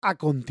A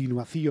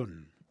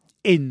continuación,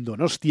 en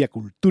Donostia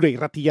Cultura y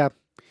Ratia,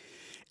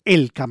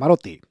 El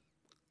Camarote,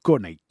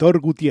 con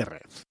Aitor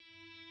Gutiérrez.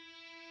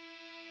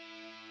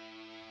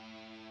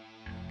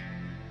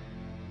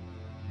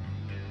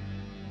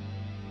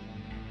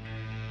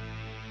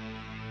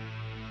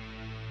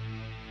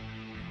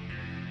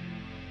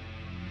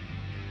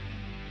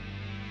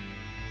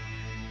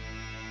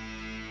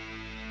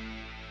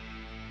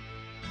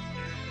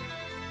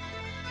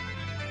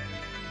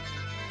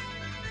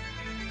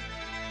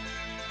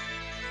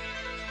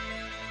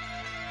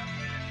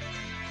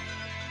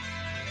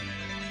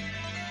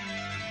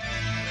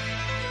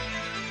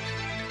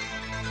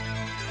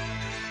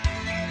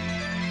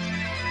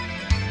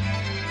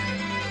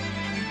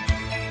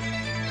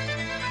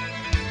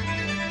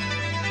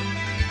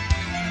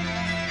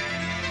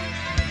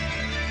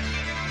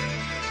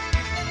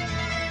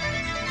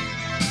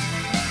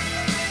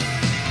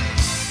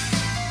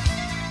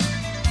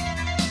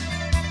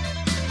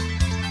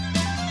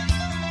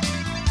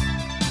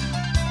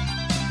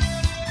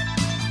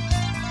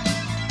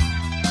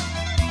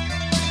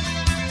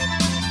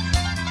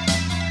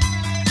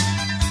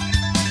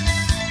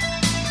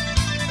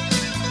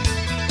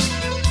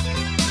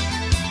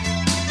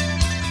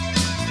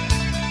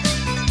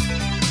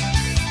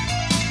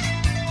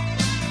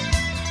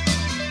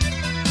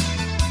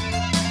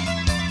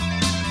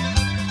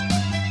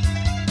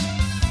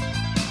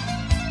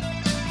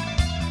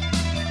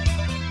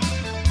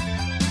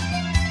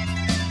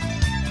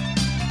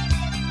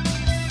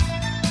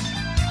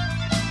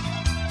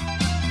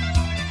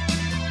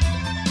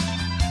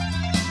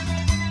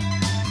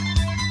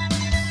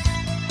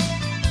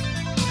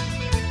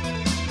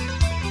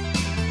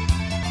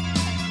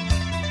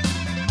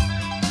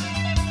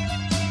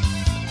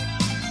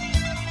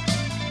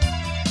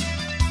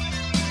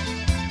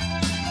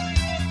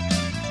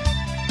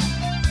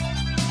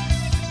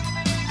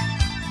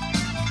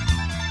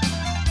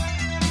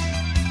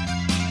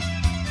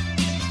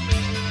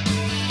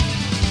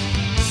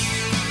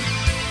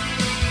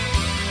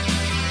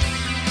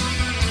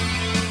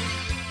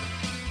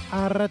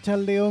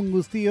 Arratsaldeon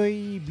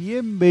guztioi,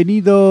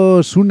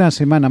 bienvenidos una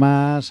semana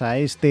más a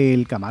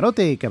El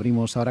Camarote, que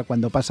abrimos ahora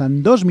cuando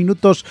pasan 2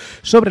 minutos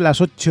sobre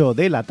las 8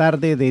 de la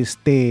tarde de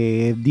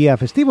este día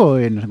festivo.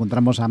 Nos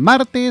encontramos a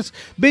martes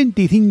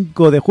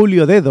 25 de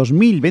julio de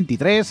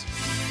 2023.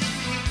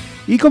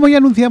 Y como ya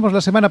anunciamos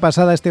la semana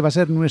pasada, este va a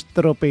ser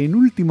nuestro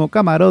penúltimo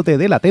camarote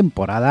de la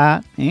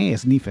temporada.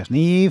 Sniff,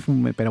 sniff,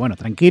 pero bueno,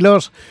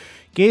 tranquilos,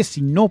 que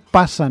si no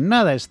pasa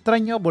nada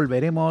extraño,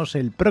 volveremos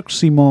el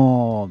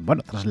próximo,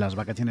 tras las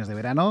vacaciones de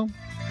verano,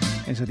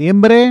 en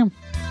septiembre,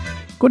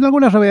 con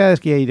algunas novedades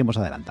que ya iremos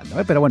adelantando,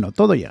 pero bueno,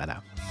 todo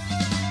llegará.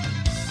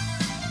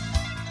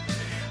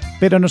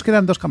 Pero nos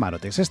quedan 2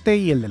 camarotes, este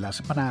y el de la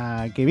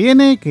semana que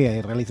viene,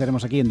 que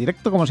realizaremos aquí en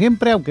directo como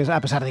siempre, aunque a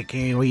pesar de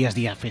que hoy es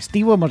día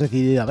festivo, hemos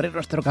decidido abrir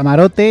nuestro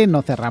camarote,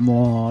 no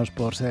cerramos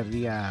por ser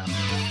día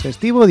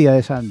festivo, día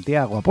de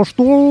Santiago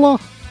Apóstol.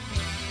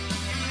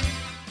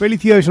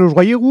 Felicidades a los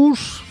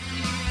gallegos.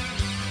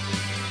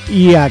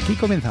 Y aquí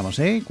comenzamos,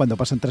 cuando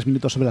pasan 3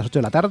 minutos sobre las 8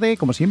 de la tarde,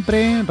 como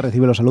siempre,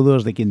 recibe los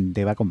saludos de quien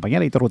te va a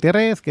acompañar, Aitor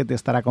Gutiérrez, que te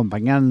estará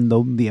acompañando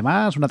un día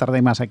más, una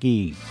tarde más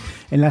aquí,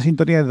 en la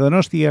sintonía de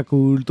Donostia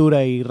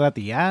Cultura y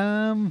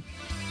Ratia.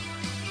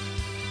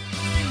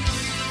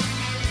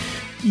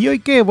 Y hoy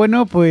qué,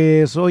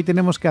 pues hoy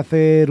tenemos que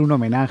hacer un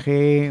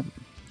homenaje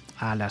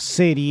a las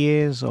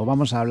series, o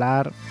vamos a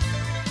hablar,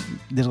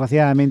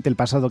 desgraciadamente el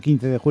pasado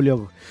 15 de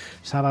julio,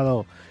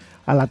 sábado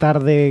a la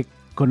tarde,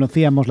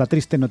 conocíamos la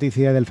triste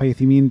noticia del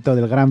fallecimiento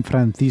del gran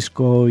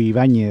Francisco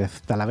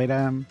Ibáñez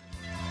Talavera,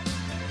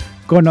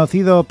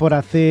 conocido por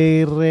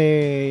hacer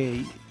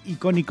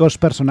icónicos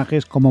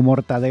personajes como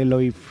Mortadelo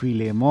y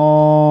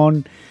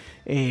Filemón,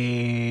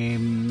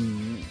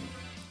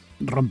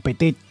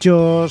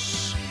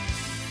 Rompetechos,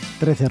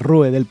 13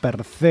 Rue del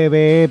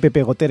Percebe,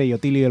 Pepe Gotera y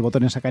Otilio el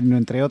Botón Sacanino,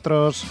 entre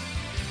otros,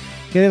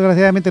 que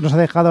desgraciadamente nos ha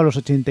dejado a los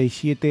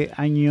 87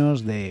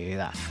 años de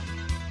edad.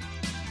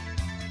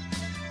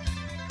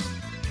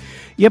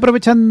 Y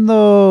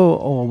aprovechando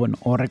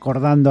o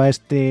recordando a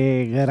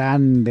este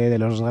grande de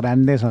los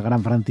grandes, al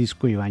gran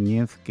Francisco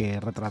Ibáñez, que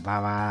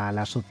retrataba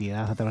la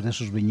sociedad a través de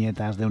sus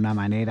viñetas de una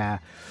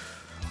manera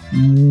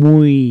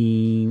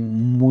muy,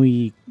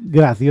 muy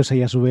graciosa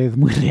y a su vez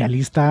muy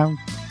realista,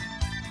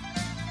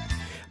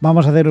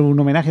 vamos a hacer un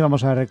homenaje,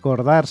 vamos a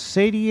recordar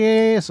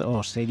series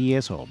o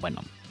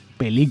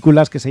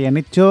películas que se hayan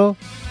hecho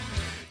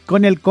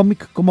con el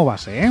cómic como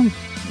base,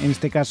 En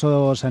este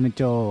caso se han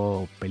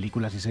hecho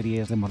películas y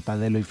series de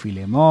Mortadelo y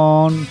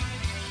Filemón,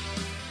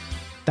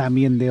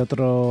 también de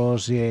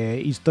otros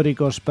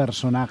históricos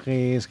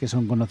personajes que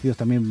son conocidos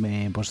también,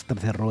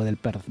 13 Rue del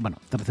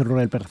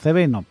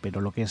Percebe, no, pero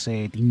lo que es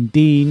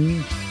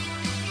Tintín,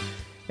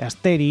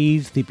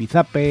 Asterix,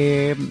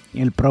 Zipizape,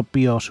 el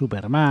propio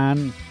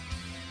Superman.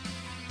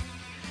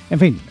 En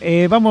fin,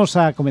 vamos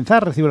a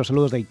comenzar. Recibo los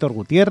saludos de Aitor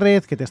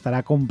Gutiérrez, que te estará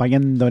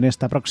acompañando en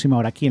esta próxima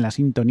hora aquí en la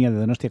sintonía de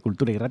Donostia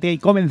Cultura y Ratia. Y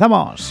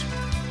comenzamos.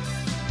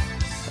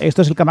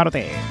 Esto es El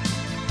Camarote.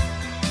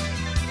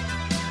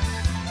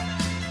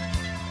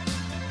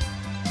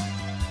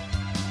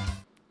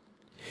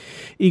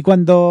 Y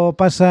cuando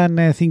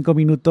pasan 5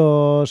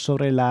 minutos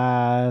sobre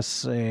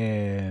las 8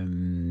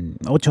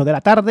 de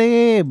la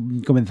tarde,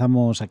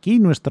 comenzamos aquí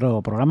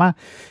nuestro programa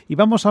y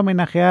vamos a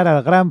homenajear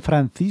al gran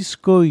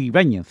Francisco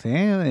Ibáñez,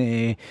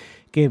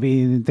 que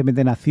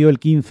evidentemente nació el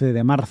 15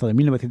 de marzo de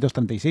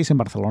 1936 en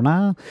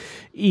Barcelona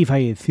y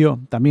falleció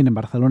también en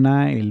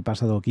Barcelona el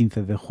pasado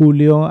 15 de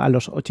julio a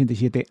los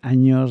 87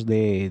 años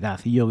de edad.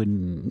 Y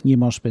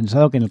hemos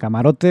pensado que en el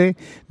Camarote,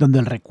 donde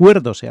el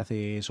recuerdo se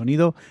hace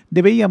sonido,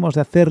 deberíamos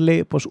de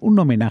hacerle pues un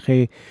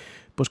homenaje,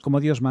 pues como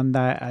Dios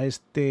manda, a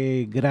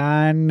este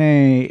gran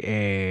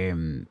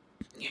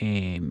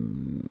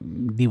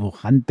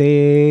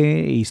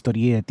dibujante,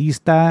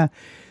 historietista,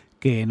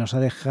 que nos ha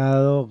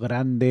dejado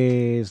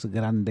grandes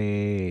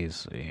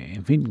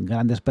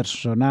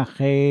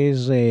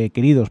personajes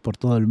queridos por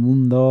todo el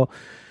mundo.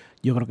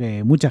 Yo creo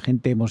que mucha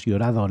gente hemos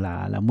llorado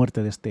la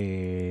muerte de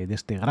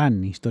este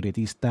gran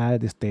historietista,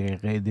 de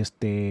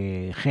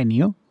este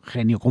genio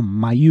con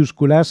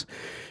mayúsculas,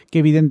 que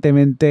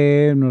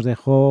evidentemente nos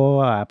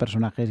dejó a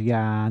personajes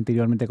ya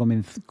anteriormente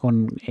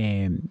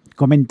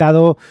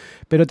comentado,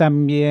 pero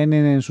también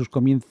en sus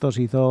comienzos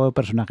hizo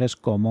personajes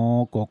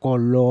como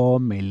Cocolo,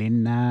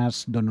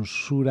 Melenas, Don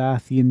Usura,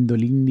 Haciendo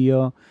el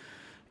Indio,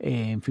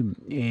 en fin,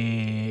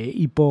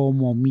 Hipo,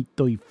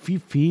 Momito y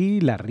Fifi,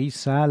 La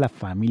Risa, La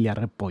Familia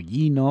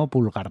Repollino,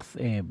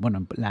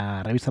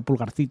 la revista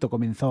Pulgarcito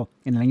comenzó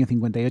en el año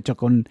 58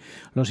 con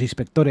los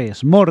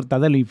inspectores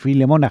Mortadelo y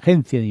Filemón,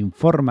 agencia de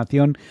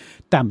información.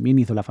 También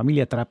hizo La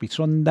Familia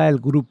Trapisonda,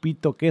 el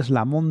grupito que es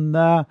La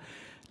Monda,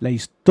 la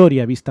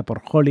historia vista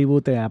por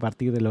Hollywood a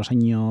partir de los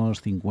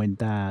años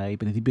 50 y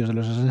principios de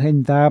los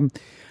 60.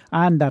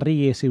 Anda,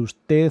 ríese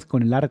usted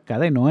con el Arca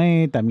de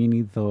Noé, también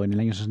hizo en el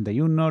año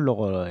 61,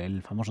 luego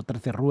el famoso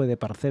 13 Rue de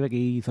Parceve, que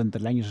hizo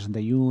entre el año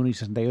 61 y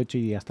 68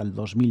 y hasta el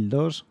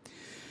 2002.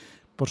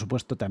 Por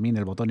supuesto también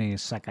el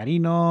Botones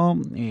Sacarino,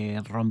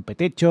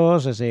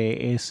 Rompetechos,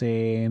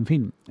 ese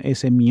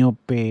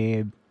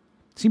miope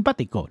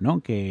simpático, ¿no?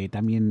 Que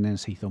también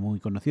se hizo muy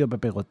conocido,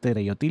 Pepe Gotera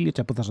y Otilio,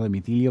 Chapuzas a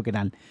domicilio, que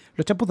eran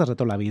los chapuzas de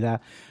toda la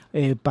vida,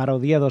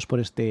 parodiados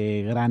por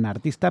este gran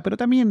artista. Pero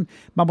también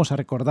vamos a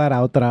recordar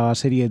a otra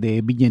serie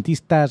de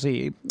viñetistas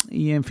y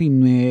en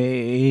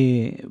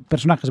fin,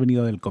 personajes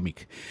venidos del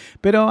cómic.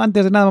 Pero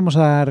antes de nada vamos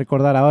a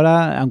recordar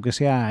ahora, aunque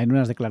sea en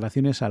unas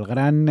declaraciones, al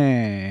gran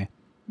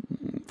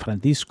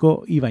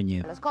Francisco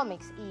Ibáñez. Los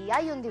cómics, y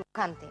hay un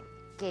dibujante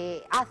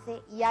que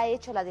hace y ha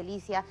hecho la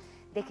delicia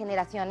de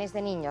generaciones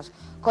de niños,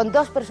 con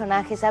dos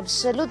personajes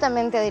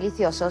absolutamente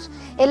deliciosos.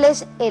 Él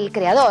es el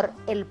creador,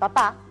 el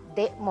papá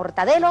de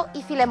Mortadelo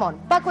y Filemón,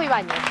 Paco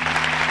Ibañez. Paco,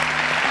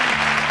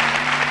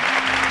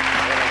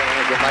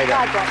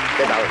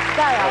 ¿qué tal?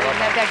 Cada vez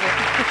verte aquí.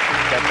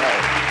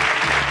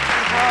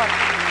 Por favor.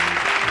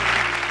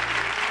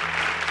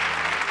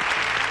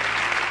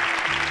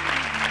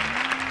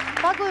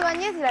 Paco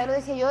Ibañez, ya lo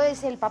decía yo,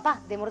 es el papá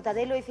de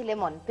Mortadelo y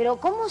Filemón. Pero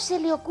 ¿cómo se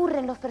le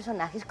ocurren los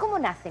personajes? ¿Cómo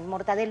nacen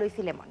Mortadelo y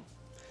Filemón?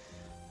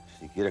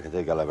 Si quieres que te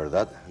diga la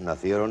verdad,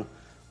 nacieron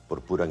por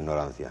pura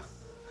ignorancia.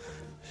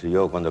 Si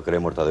yo, cuando creé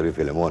Mortadelo y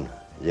Filemón,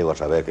 llego a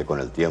saber que con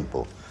el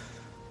tiempo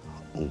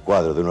un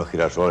cuadro de unos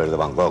girasoles de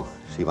Van Gogh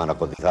se iban a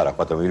cotizar a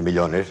 4.000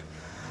 millones,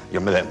 yo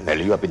me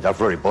lío a pintar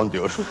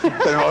floripondios,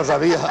 pero no lo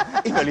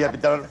sabía, y me lío a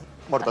pintar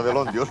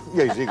mortadelondios,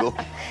 y ahí sigo.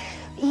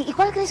 ¿Y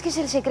cuál crees que es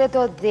el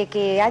secreto de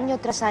que año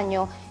tras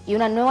año y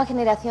una nueva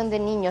generación de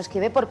niños que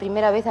ve por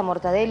primera vez a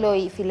Mortadelo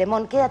y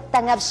Filemón queda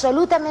tan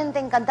absolutamente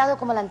encantado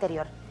como la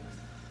anterior?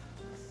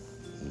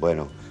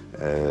 Bueno,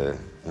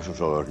 no son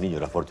solo los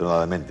niños,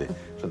 afortunadamente,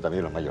 son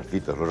también los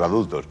mayorcitos, los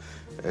adultos.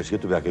 Si yo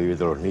tuviera que vivir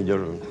de los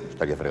niños,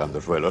 estaría fregando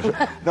suelos.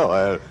 No,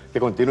 que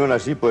continúen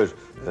así, pues,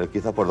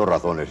 quizá por dos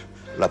razones.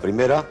 La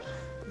primera,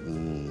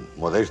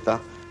 modesta,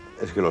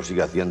 es que lo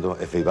sigue haciendo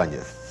Efe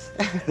Ibáñez.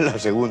 La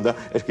segunda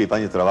es que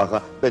Ibáñez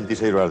trabaja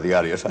 26 horas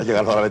diarias. Ha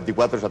llegado a las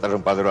 24, se atrasa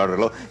un par de horas al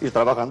reloj y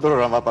trabajan 2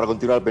 horas más para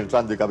continuar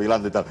pensando y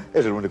cavilando y tal.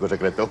 Es el único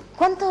secreto.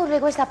 ¿Cuánto le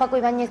cuesta a Paco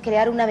Ibáñez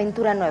crear una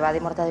aventura nueva de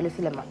Mortadelo y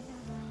Filemón?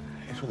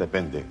 Eso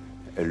depende.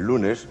 El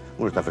lunes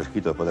uno está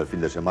fresquito después del fin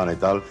de semana y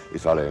tal, y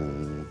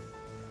salen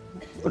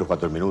unos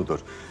cuantos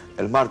minutos.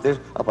 El martes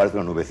aparece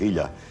una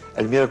nubecilla.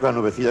 El miércoles la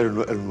nubecilla es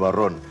el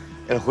nubarrón.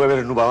 El jueves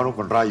el nubarrón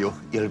con rayo.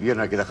 Y el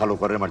viernes hay que dejarlo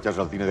correr,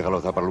 marcharse al cine y dejarlo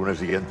estar para el lunes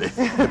siguiente.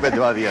 Depende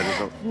de días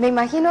eso. Me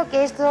imagino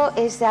que esto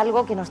es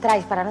algo que nos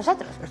traes para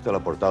nosotros. Esta es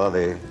la portada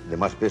de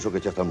más peso que he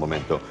hecho hasta el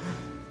momento.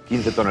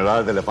 15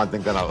 toneladas de elefante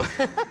encanado.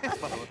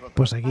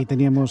 Pues aquí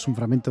teníamos un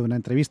fragmento de una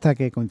entrevista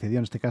que concedió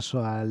en este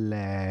caso al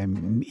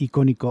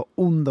icónico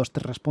 1, 2,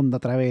 3 Responda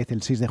otra vez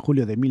el 6 de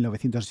julio de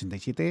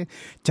 1987,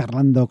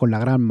 charlando con la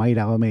gran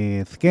Mayra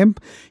Gómez Kemp.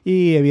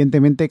 Y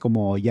evidentemente,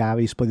 como ya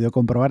habéis podido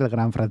comprobar, el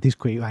gran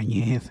Francisco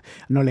Ibáñez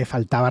no le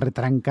faltaba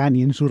retranca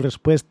ni en sus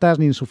respuestas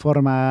ni en su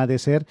forma de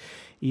ser,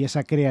 y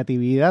esa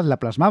creatividad la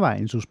plasmaba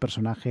en sus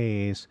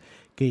personajes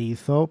que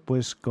hizo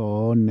pues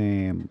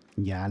con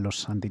ya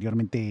los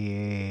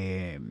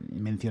anteriormente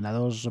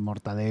mencionados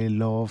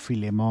Mortadelo,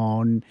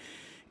 Filemón,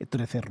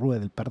 13 Rue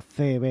del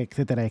Percebe,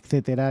 etcétera,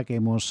 etcétera, que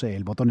hemos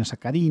el Botone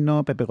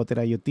Sacarino, Pepe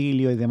Gotera y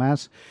Otilio y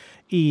demás.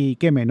 Y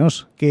qué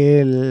menos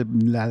que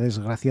la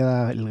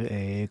desgraciada,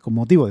 con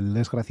motivo del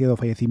desgraciado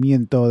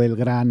fallecimiento del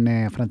gran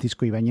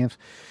Francisco Ibáñez,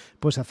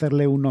 pues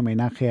hacerle un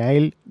homenaje a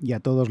él y a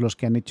todos los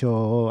que han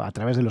hecho, a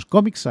través de los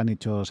cómics, se han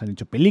hecho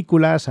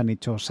películas, han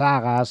hecho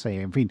sagas,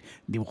 en fin,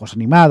 dibujos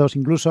animados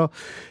incluso.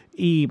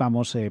 Y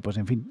vamos, pues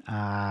en fin,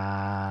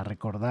 a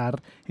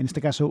recordar, en este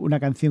caso, una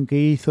canción que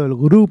hizo el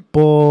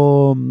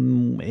grupo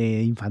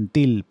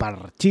infantil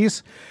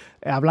Parchís,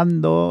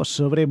 hablando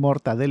sobre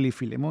Mortadelo y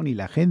Filemón y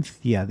la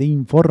agencia de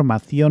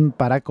información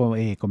para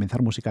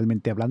comenzar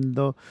musicalmente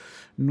hablando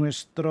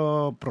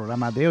nuestro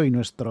programa de hoy,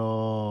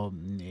 nuestro,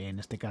 en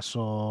este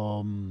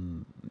caso,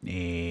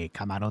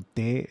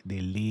 camarote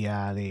del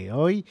día de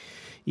hoy.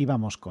 Y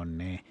vamos con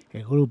el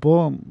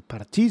grupo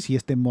Parchís y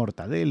este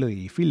Mortadelo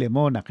y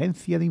Filemón,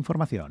 agencia de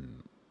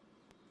información.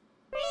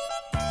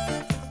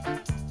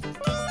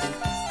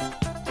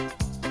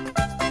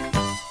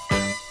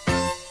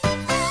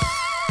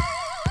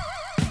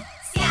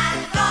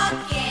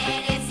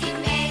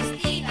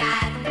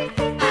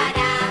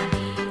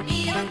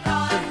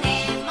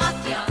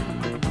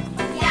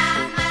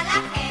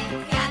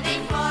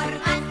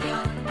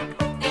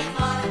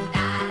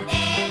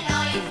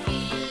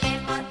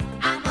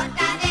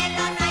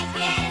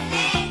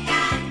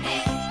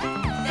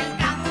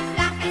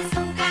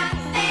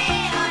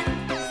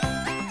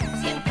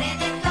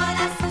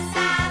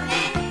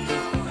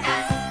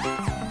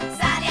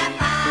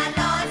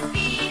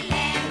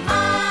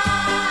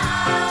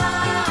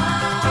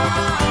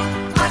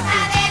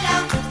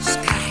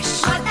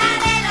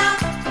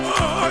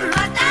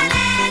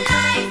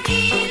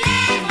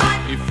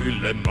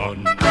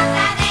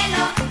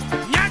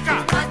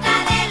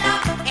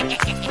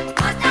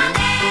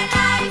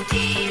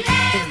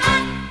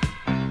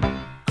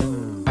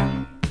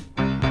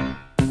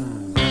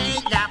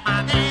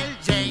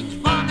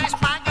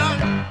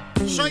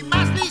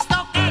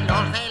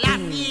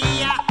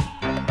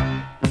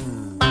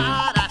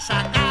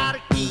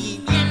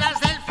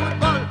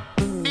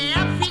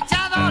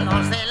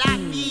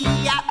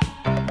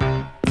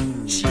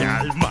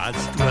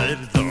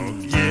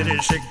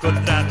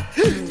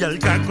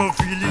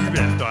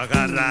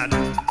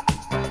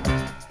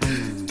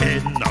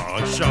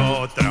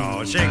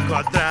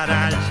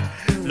 Encontrarás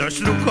los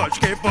trucos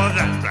que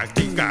podrás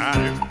practicar.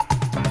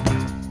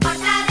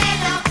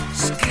 Mortadelo,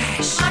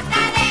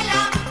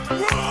 Mortadelo,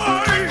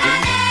 Mortadelo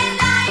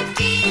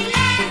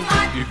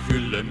y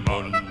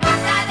Filemón.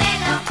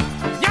 Mortadelo,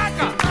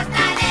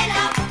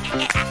 Mortadelo,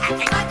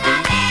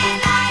 Mortadelo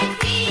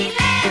y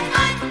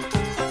Filemón.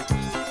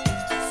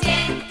 Si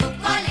en tu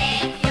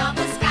colegio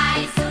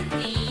buscáis un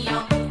tío,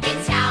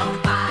 echao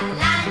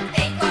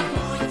pa'lante con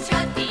mucho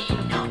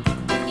tino,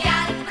 y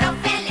al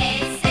profe le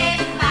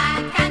sepa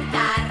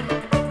cantar,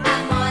 a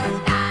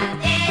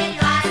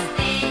Mortadelo has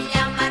de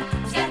llamar.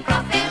 Si el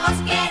profe os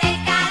quiere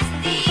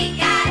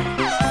castigar,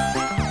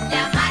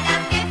 llamad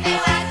al jefe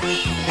o al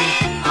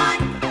Filemón,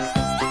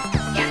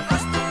 que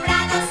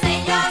acostumbrados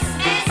ellos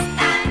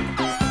están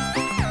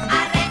a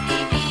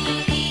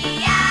recibir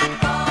y a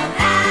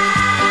cobrar.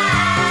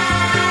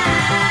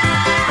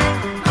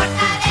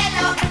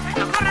 Mortadelo,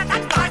 no corra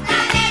tanto,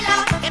 Mortadelo,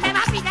 que me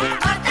va a pillar.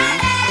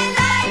 Mortadelo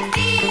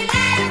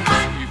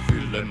y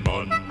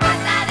Filemón.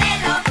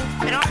 Mortadelo,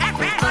 pero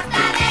jefe,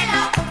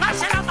 Mortadelo, no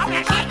se lo tome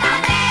así.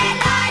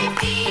 Mortadelo y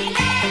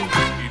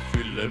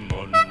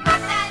Filemón.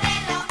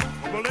 Mortadelo,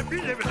 Como le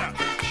pille, ¿verdad?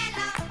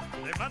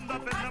 Le manda a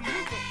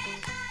Pernambuco.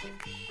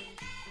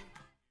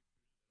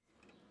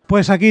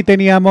 Pues aquí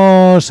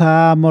teníamos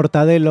a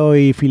Mortadelo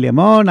y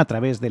Filemón a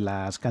través de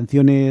las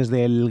canciones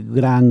del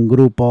gran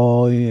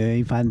grupo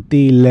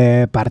infantil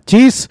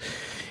Parchís,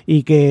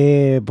 y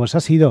que pues ha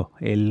sido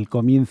el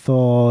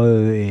comienzo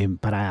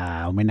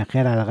para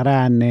homenajear al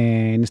gran,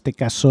 en este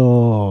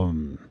caso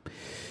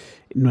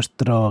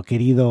nuestro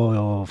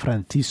querido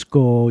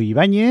Francisco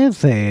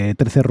Ibáñez.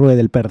 13 Rue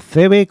del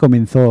Percebe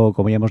comenzó,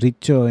 como ya hemos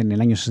dicho, en el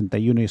año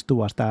 61 y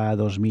estuvo hasta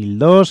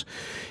 2002.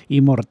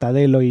 Y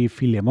Mortadelo y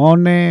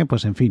Filemón,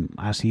 pues en fin,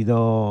 ha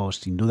sido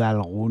sin duda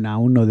alguna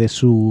uno de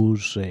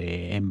sus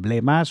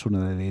emblemas,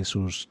 uno de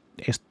sus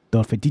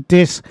estos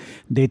fetiches.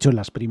 De hecho,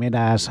 las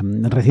primeras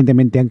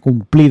recientemente han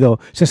cumplido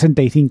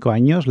 65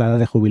 años, la edad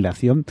de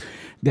jubilación.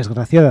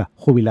 Desgraciada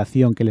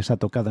jubilación que les ha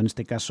tocado en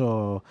este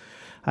caso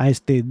a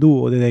este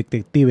dúo de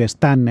detectives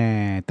tan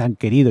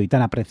querido y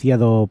tan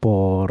apreciado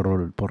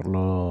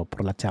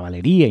por la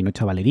chavalería y no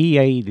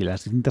chavalería y de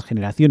las distintas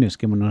generaciones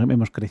que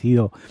hemos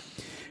crecido,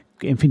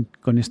 en fin,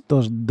 con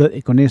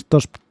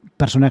estos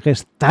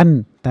personajes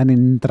tan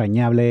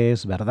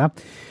entrañables, ¿verdad?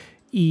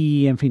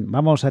 Y, en fin,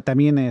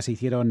 también se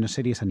hicieron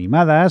series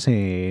animadas.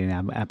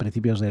 A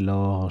principios de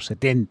los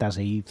 70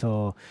 se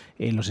hizo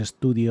los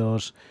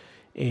estudios,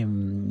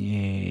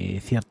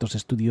 ciertos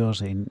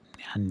estudios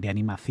de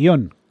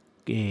animación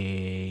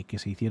que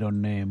se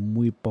hicieron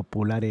muy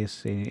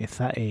populares.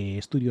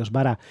 Estudios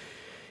Vara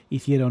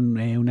hicieron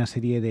una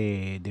serie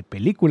de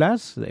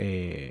películas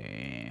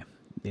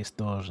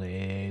estos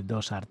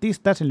dos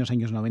artistas. En los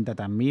años 90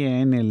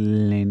 también,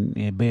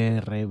 en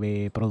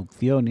BRB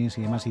Producciones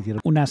y demás,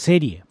 hicieron una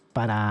serie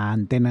para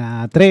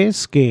Antena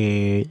 3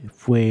 que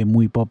fue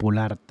muy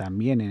popular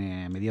también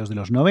en mediados de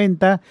los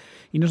 90,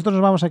 y nosotros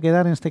nos vamos a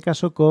quedar en este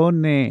caso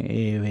con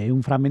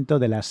un fragmento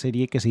de la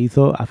serie que se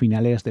hizo a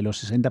finales de los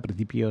 60,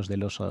 principios de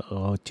los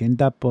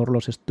 80 por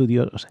los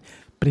estudios,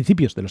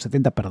 principios de los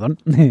 70, perdón,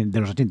 de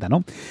los 80,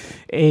 ¿no?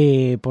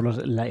 Por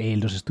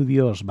los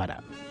estudios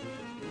Vara.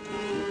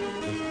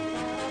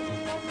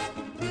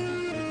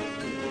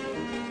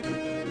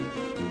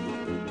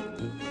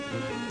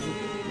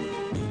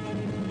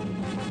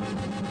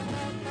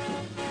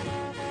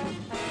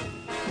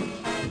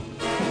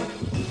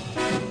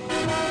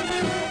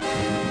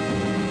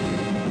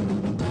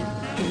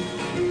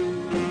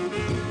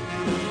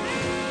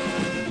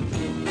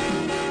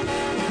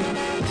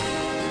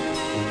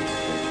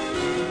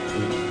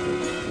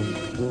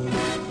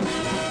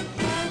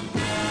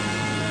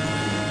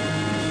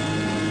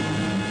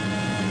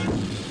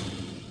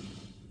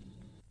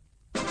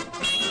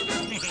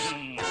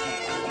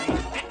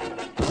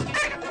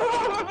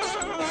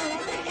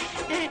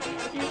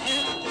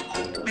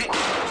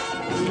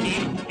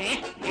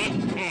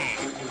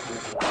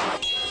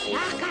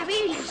 ¡Saca,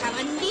 Bill, esa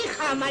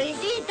bandija,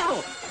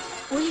 maldito!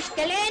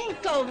 ¡Fuiste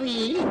lento,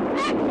 Bill!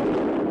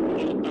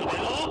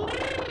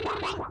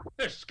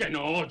 Es que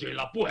no oye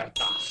la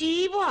puerta.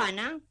 Sí,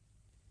 buena.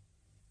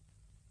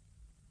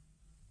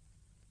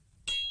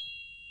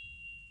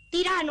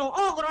 Tirano,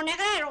 ogro,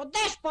 negrero,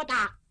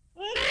 déspota.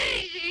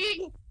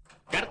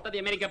 Carta de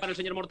América para el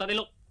señor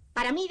Mortadelo.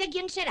 ¿Para mí de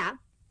quién será?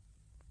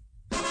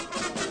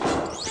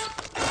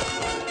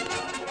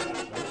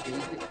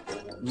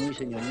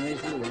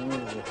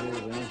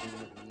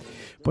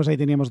 Pues ahí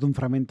teníamos de un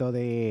fragmento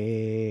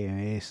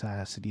de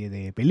esa serie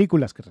de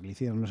películas que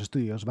realizaron los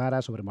estudios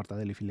Vara sobre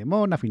Mortadelo y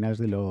Filemón a finales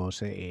de los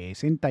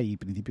 60 y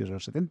principios de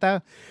los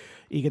 70,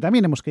 y que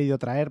también hemos querido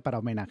traer para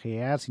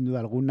homenajear sin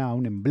duda alguna a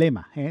un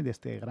emblema de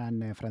este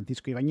gran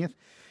Francisco Ibáñez.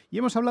 Y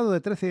hemos hablado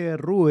de 13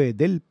 Rue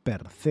del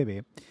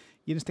Percebe,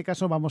 y en este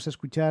caso vamos a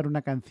escuchar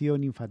una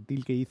canción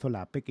infantil que hizo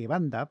la Peque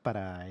Banda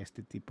para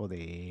este tipo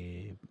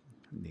de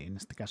en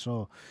este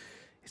caso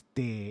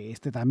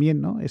este también,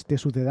 ¿no? Este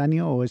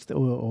sucedáneo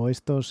o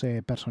estos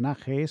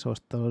personajes o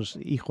estos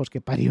hijos que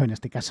parió en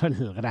este caso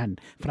el gran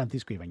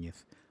Francisco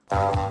Ibáñez.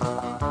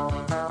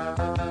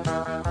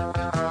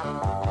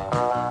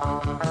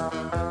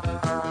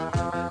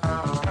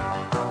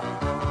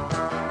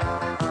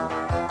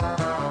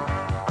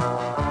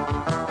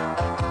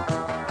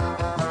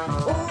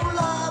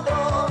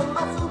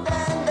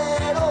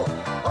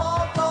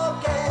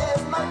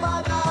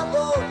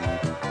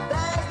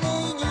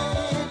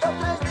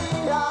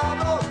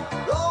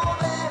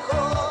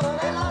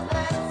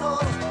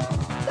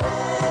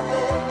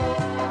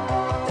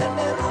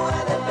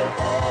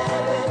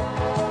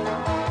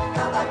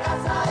 Cada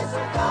casa es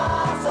un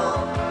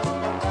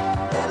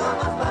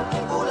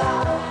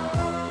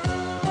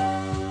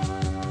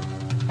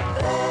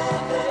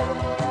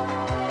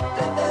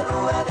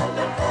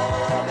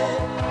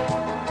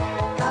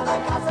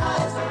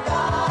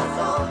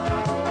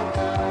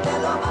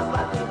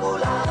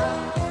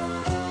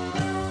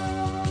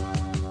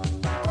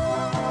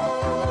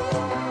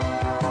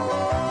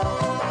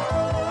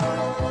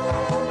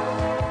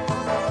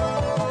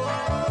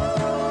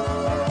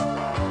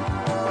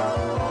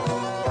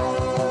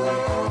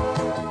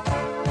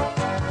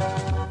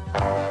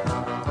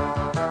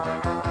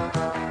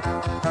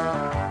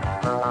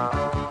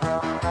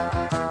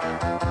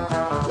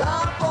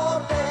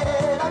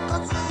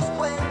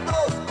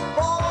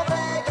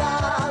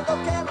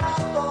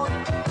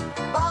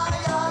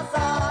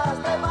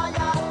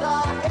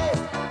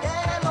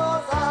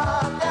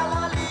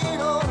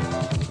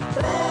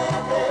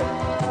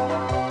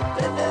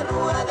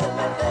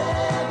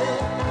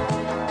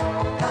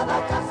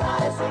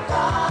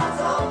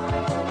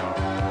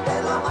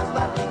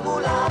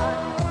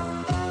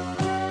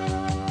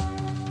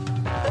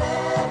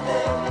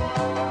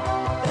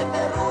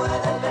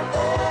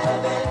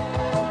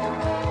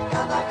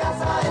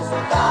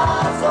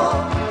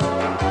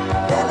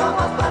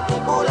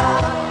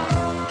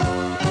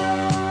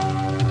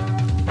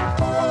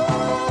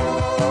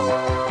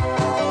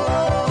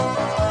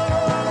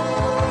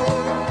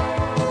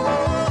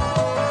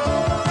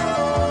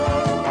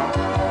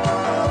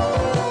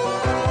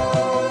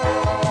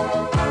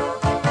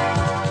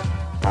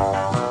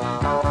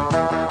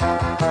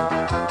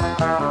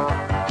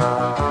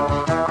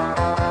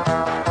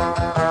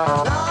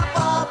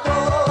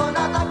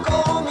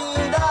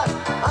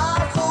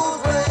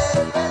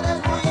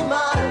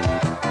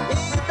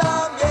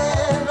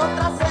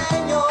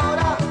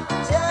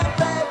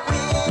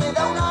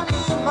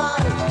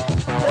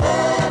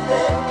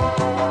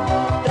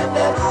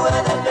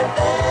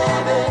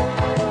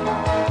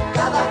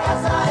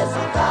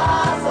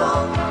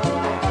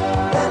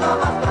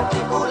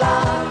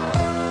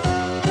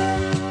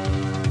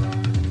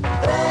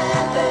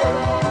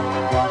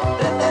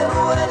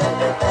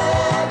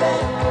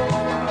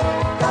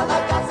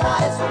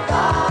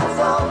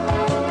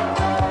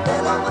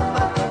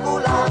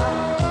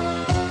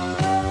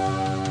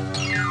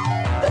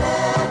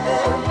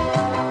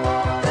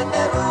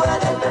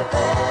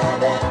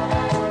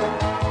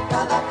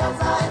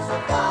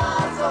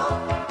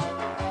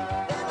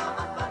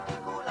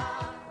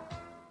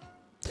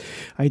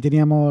Ahí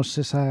teníamos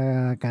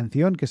esa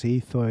canción que se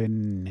hizo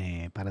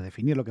para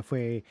definir lo que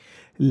fue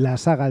la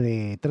saga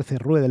de 13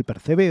 Rue del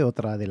Percebe,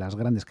 otra de las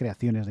grandes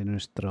creaciones de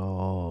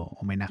nuestro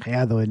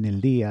homenajeado en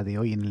el día de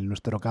hoy en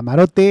nuestro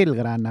camarote, el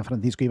gran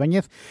Francisco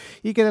Ibáñez,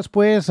 y que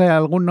después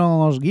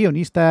algunos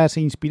guionistas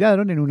se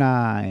inspiraron en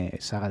una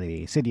saga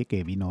de serie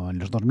que vino en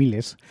los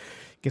 2000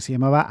 que se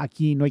llamaba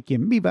Aquí no hay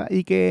quien viva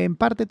y que en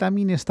parte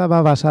también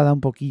estaba basada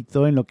un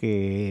poquito en lo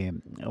que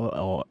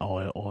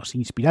o se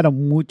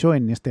inspiraron mucho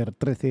en este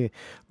 13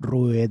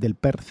 Rue del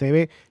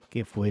Percebe,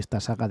 que fue esta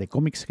saga de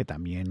cómics que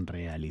también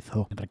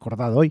realizó,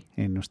 recordado hoy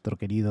en nuestro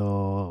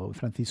querido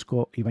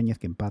Francisco Ibáñez,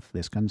 que en paz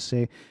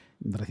descanse,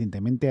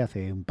 recientemente,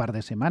 hace un par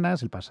de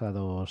semanas, el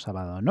pasado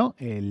sábado no,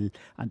 el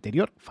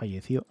anterior,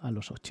 falleció a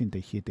los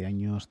 87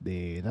 años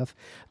de edad,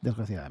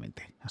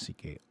 desgraciadamente. Así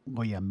que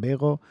Goyan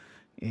Bego,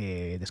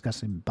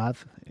 descanse en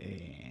paz,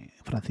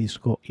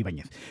 Francisco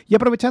Ibáñez. Y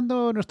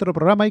aprovechando nuestro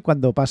programa y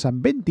cuando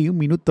pasan 21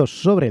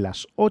 minutos sobre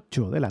las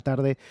 8 de la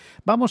tarde,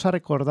 vamos a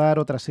recordar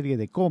otra serie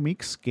de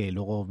cómics que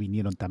luego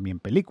vinieron también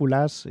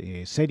películas,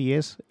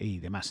 series y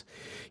demás.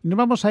 Y nos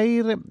vamos a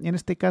ir en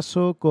este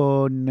caso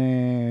con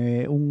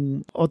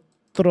un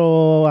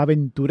otro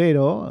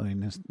aventurero de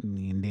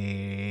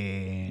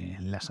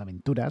las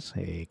aventuras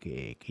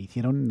que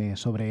hicieron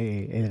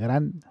sobre el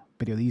gran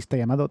periodista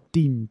llamado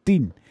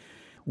Tintín.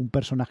 Un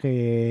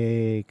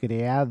personaje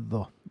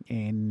creado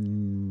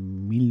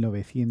en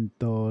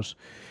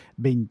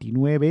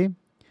 1929.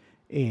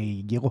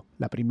 Llegó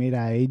la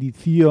primera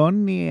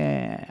edición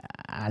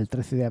al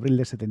 13 de abril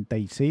de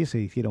 76.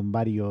 Se hicieron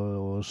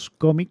varios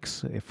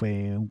cómics.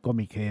 Fue un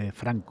cómic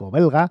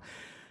franco-belga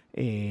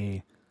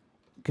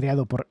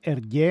creado por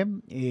Hergé.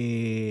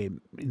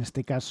 En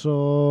este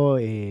caso...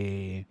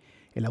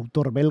 el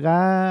autor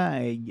belga,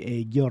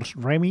 Georges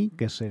Remy,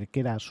 que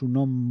era su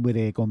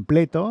nombre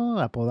completo,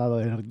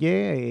 apodado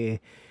Hergé,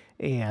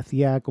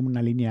 hacía como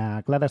una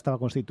línea clara, estaba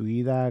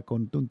constituida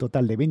con un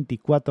total de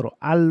 24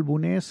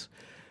 álbumes,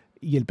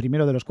 y el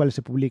primero de los cuales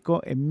se publicó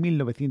en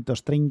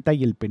 1930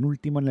 y el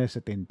penúltimo en el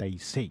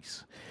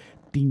 76.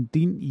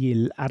 Tintín y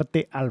el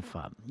arte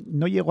alfa.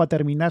 No llegó a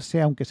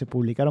terminarse, aunque se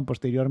publicaron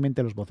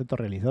posteriormente los bocetos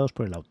realizados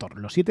por el autor.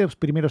 Los 7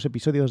 primeros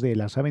episodios de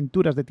las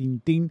aventuras de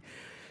Tintín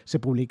se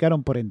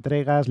publicaron por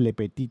entregas Le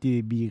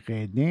Petit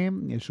Virgenet,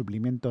 el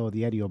suplemento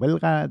diario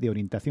belga de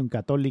orientación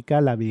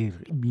católica, la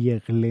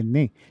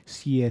Virgenet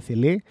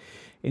Ciezele,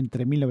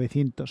 entre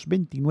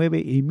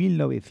 1929 y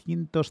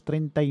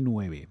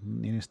 1939,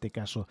 en este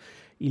caso.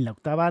 Y la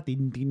octava,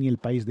 Tintín y el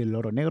país del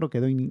oro negro,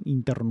 quedó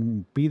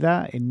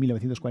interrumpida en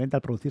 1940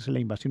 al producirse la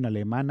invasión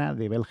alemana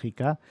de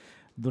Bélgica.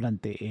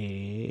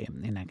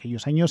 En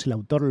aquellos años el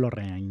autor lo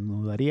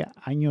reanudaría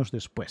años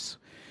después.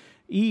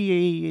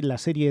 Y la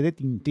serie de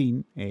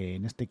Tintín,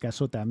 en este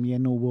caso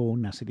también hubo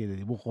una serie de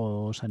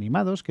dibujos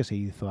animados que se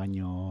hizo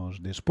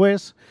años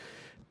después.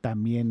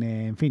 También,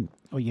 en fin,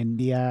 hoy en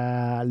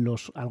día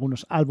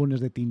algunos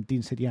álbumes de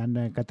Tintín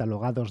serían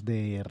catalogados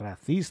de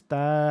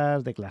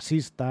racistas, de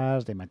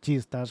clasistas, de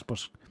machistas,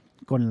 pues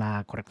con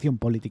la corrección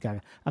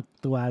política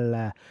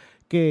actual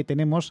que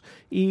tenemos.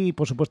 Y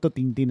por supuesto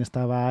Tintín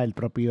estaba el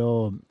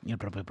propio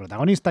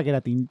protagonista, que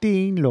era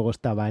Tintín, luego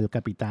estaba el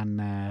capitán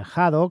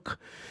Haddock.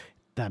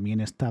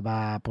 También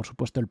estaba, por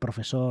supuesto, el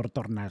profesor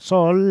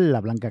Tornasol, la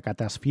Blanca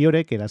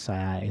Catasfiore, que era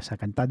esa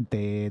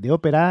cantante de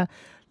ópera,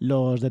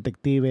 los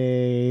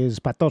detectives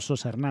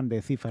Patosos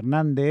Hernández y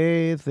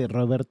Fernández,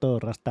 Roberto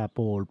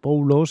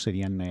Rastapolopoulos,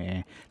 serían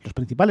los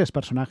principales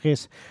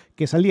personajes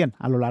que salían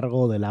a lo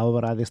largo de la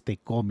obra de este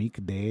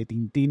cómic de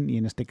Tintín, y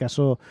en este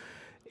caso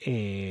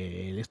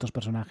estos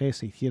personajes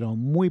se hicieron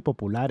muy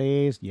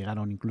populares,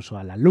 llegaron incluso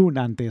a la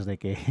luna antes de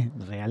que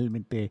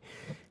realmente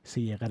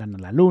se llegaran a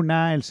la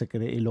luna,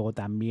 y luego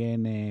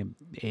también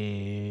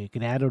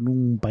crearon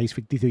un país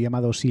ficticio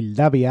llamado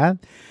Sildavia,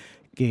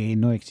 que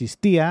no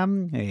existía,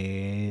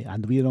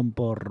 anduvieron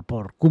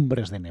por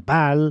cumbres de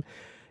Nepal,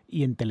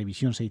 y en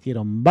televisión se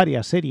hicieron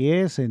varias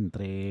series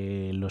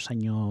entre los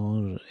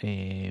años,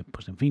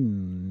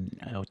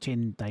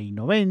 80 y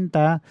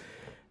 90,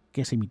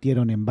 que se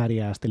emitieron en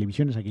varias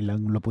televisiones. Aquí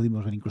lo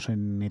pudimos ver incluso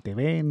en ETV,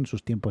 en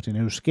sus tiempos en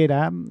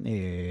euskera.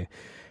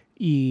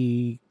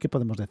 ¿Y qué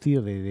podemos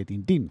decir de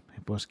Tintín?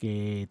 Pues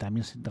que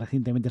también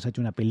recientemente se ha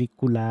hecho una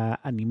película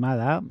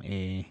animada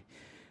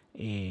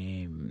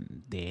de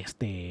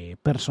este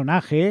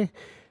personaje.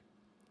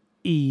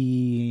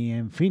 Y,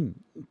 en fin,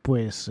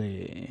 pues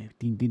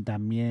Tintín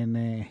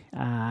también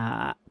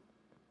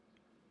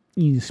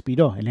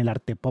inspiró en el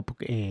arte pop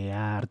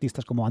a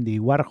artistas como Andy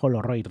Warhol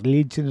o Roy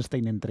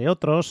Lichtenstein, entre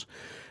otros,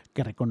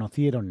 que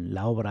reconocieron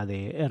la obra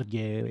de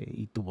Hergé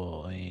y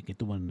que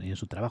tuvo en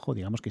su trabajo,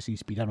 digamos que se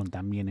inspiraron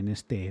también en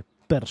este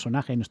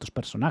personaje, en estos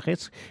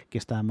personajes que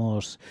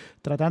estamos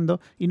tratando.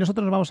 Y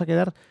nosotros nos vamos a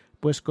quedar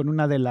pues con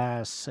una de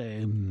las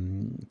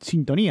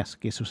sintonías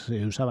que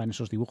se usaba en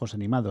esos dibujos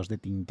animados de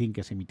Tintín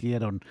que se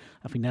emitieron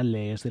a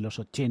finales de los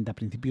 80,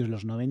 principios de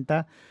los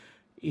 90,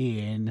 y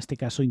en este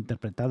caso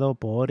interpretado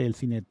por el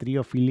cine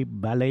trío Philip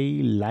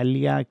Bailey,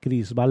 Lalia,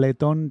 Chris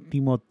Balleton,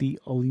 Timothy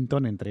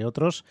Oudington, entre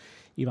otros.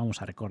 Y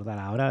vamos a recordar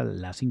ahora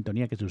la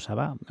sintonía que se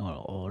usaba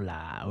o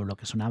lo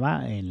que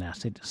sonaba en la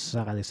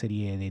saga de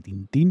serie de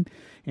Tintín,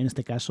 en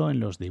este caso en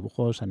los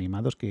dibujos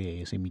animados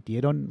que se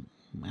emitieron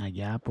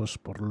allá pues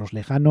por los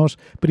lejanos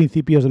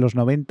principios de los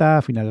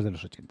 90, finales de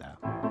los 80.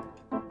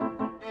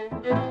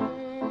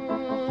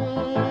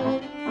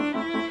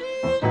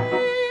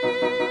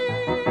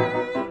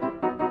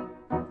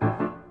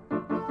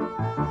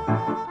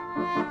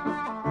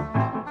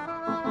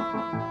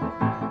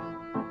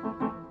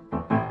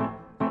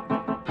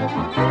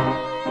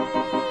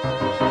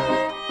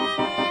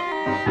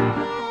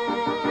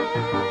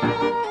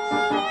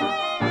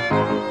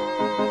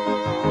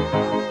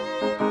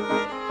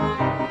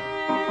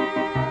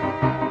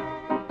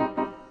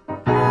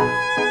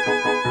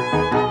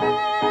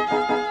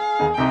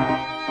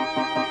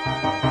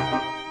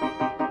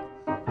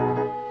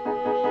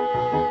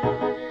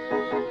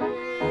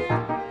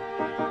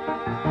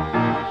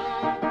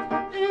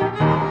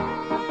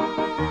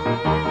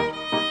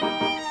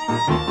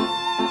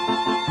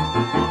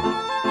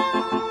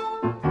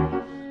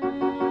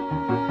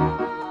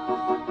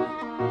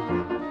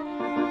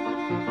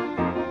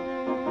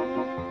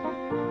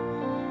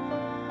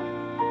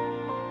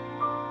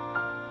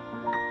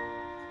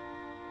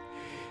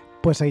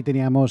 Pues ahí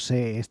teníamos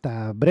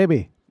esta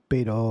breve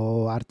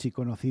pero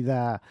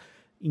archiconocida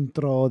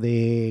intro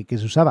que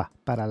se usaba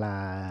para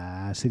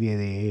la serie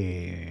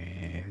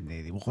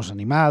de dibujos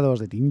animados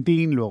de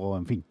Tintín. Luego,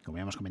 en fin, como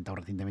ya hemos comentado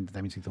recientemente,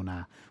 también se hizo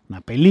una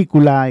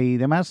película y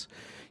demás.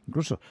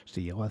 Incluso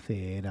se llegó a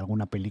hacer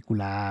alguna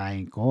película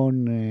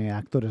con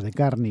actores de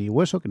carne y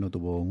hueso, que no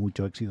tuvo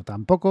mucho éxito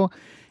tampoco.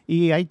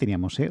 Y ahí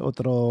teníamos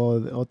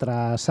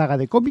otra saga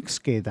de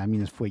cómics que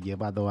también fue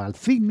llevado al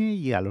cine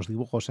y a los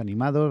dibujos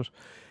animados,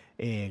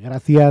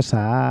 gracias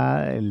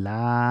a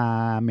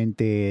la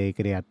mente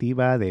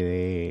creativa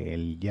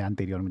del ya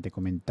anteriormente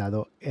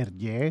comentado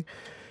Hergé,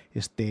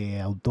 este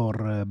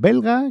autor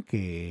belga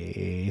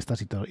que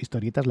estas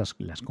historietas las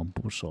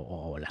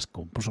compuso, las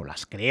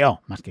creó,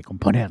 más que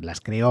componer,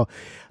 las creó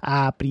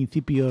a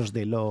principios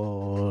del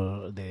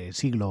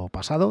siglo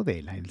pasado,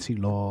 del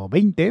siglo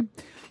XX,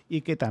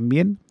 y que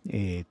también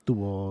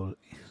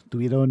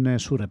tuvieron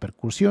su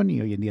repercusión,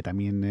 y hoy en día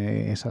también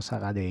esa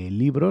saga de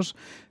libros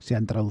se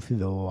han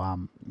traducido a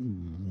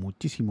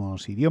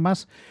muchísimos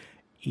idiomas.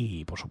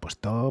 Y por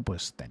supuesto,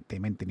 pues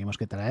también teníamos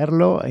que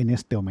traerlo en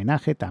este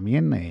homenaje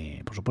también,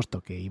 por supuesto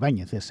que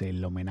Ibáñez es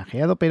el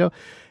homenajeado, pero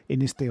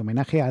en este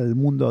homenaje al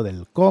mundo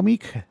del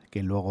cómic,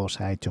 que luego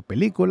se ha hecho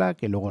película,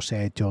 que luego se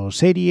ha hecho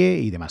serie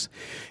y demás.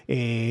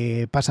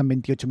 Pasan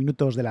 28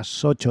 minutos de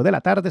las 8 de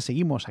la tarde,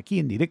 seguimos aquí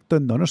en directo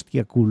en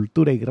Donostia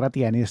Cultura y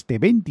Gratia en este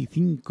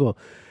 25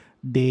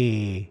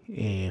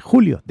 de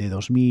julio de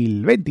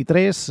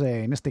 2023,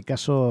 en este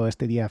caso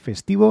este día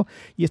festivo,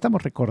 y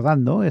estamos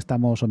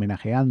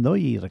homenajeando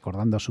y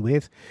recordando a su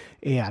vez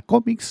a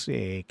cómics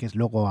que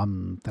luego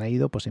han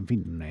traído, pues en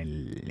fin,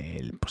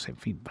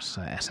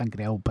 se han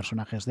creado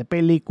personajes de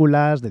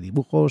películas, de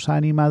dibujos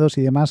animados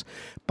y demás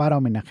para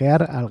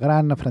homenajear al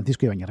gran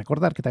Francisco Ibáñez.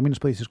 Recordar que también os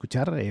podéis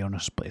escuchar o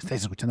nos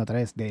estáis escuchando a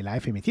través de la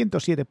FM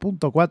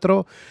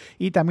 107.4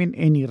 y también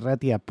en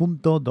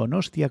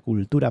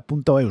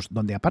irratia.donostiacultura.eus,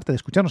 donde aparte de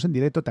escucharnos en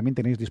directo también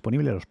tenéis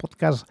disponibles los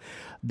podcasts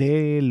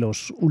de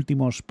los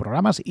últimos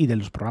programas y de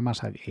los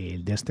programas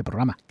de este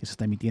programa que se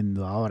está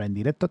emitiendo ahora en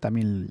directo.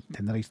 También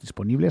tendréis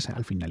disponibles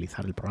al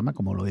finalizar el programa,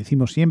 como lo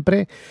decimos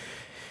siempre,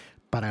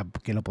 para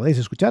que lo podáis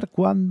escuchar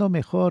cuando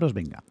mejor os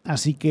venga.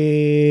 Así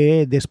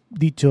que,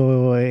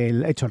 hecho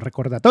el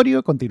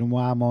recordatorio,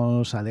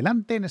 continuamos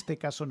adelante. En este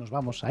caso nos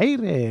vamos a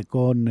ir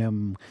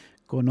con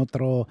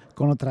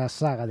otra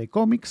saga de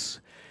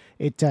cómics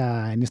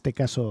hecha, en este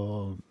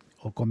caso,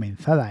 o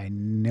comenzada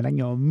en el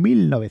año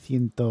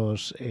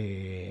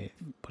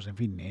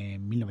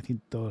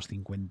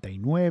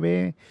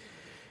 1959.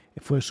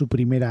 Fue su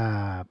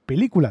primera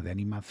película de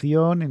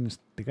animación, en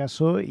este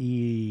caso,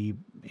 y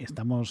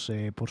estamos,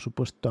 por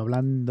supuesto,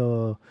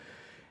 hablando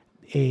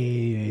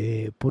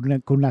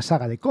con una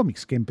saga de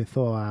cómics que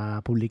empezó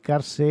a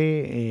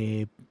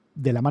publicarse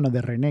de la mano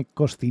de René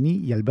Costini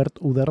y Albert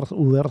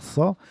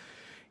Uderzo,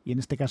 y en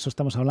este caso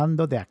estamos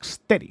hablando de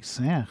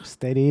Asterix.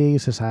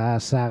 Asterix, esa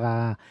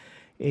saga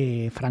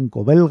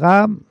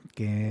franco-belga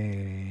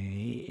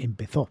que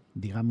empezó,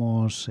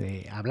 digamos,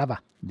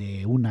 hablaba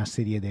de una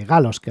serie de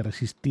galos que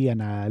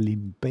resistían al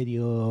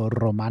Imperio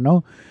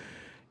Romano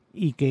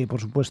y que, por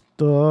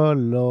supuesto,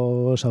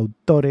 los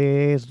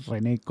autores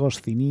René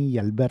Costini y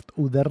Albert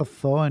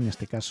Uderzo, en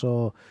este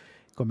caso,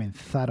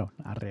 comenzaron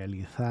a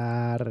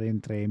realizar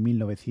entre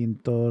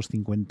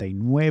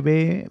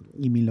 1959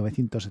 y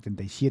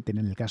 1977 en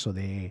el caso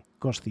de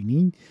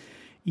Costini,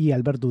 y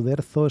Albert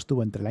Uderzo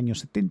estuvo entre el año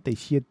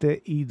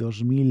 77 y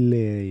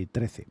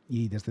 2013.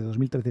 Y desde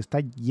 2013 está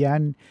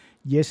Jan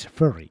Jes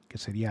Ferry, que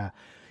sería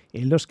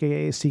en los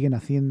que siguen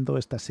haciendo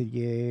esta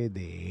serie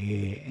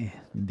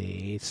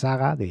de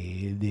saga,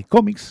 de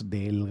cómics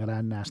del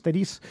gran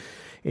Asterix.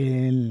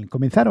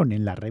 Comenzaron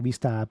en la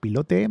revista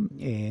Pilote,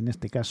 en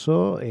este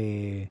caso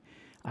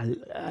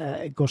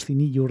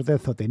Goscinny y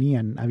Uderzo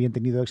habían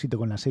tenido éxito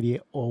con la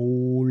serie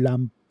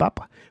Oulampap,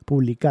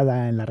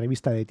 publicada en la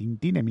revista de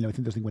Tintín en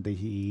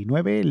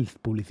 1959. El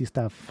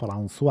publicista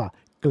François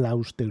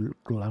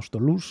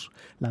Claustolus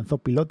lanzó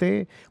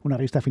Pilote, una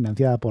revista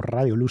financiada por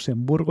Radio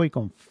Luxemburgo, y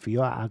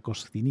confió a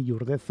Goscinny y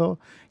Uderzo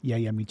y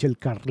a Michel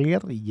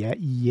Carlier y a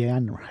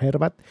Jean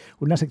Herbat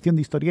una sección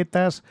de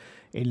historietas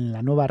en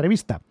la nueva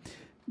revista.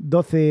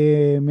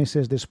 12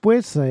 meses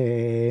después,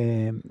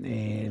 12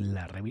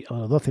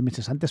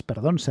 meses antes,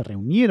 se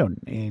reunieron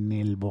en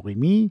el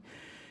Bourguigny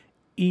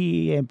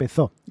y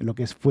empezó lo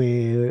que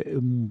fue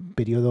un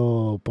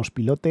periodo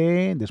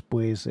post-Pilote.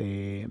 Después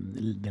de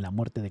la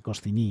muerte de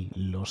Goscinny,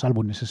 los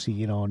álbumes se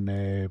siguieron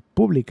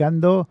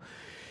publicando,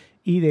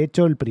 y de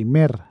hecho el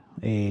primer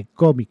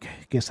cómic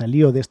que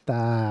salió de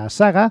esta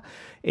saga,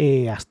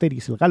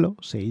 Asterix el Galo,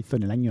 se hizo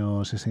en el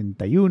año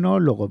 61,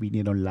 luego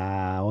vinieron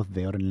la Hoz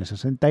de Oro en el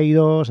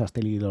 62,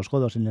 Asterix y los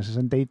Godos en el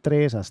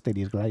 63,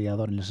 Asterix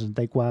Gladiador en el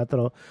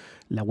 64,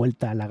 la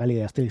Vuelta a la Galia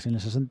de Asterix en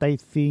el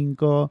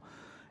 65,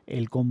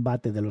 el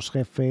Combate de los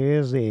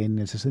Jefes en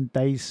el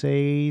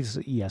 66,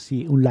 y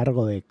así un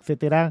largo de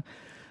etcétera,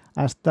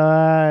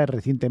 hasta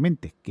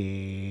recientemente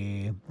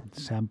que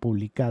se han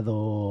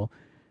publicado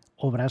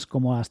obras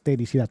como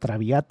Asterix y la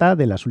Traviata,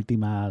 de las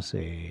últimas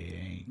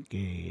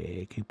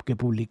que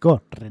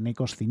publicó René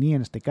Goscinny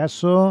en este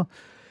caso,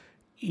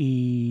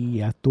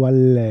 y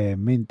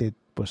actualmente,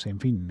 pues en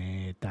fin,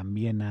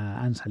 también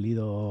han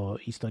salido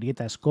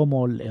historietas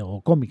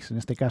o cómics en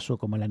este caso,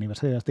 como el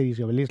aniversario de Asterix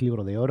y Obelix,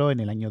 Libro de Oro, en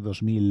el año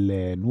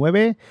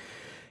 2009.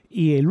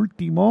 Y el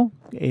último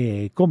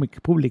cómic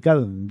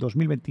publicado en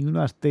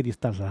 2021, Asterix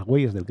tras las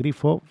huellas del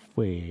grifo,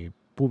 fue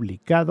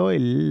publicado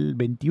el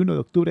 21 de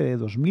octubre de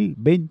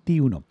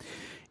 2021.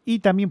 Y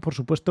también, por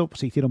supuesto,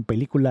 se hicieron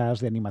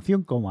películas de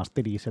animación como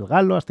Asterix el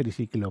Galo, Asterix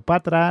y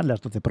Cleopatra,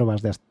 Las 12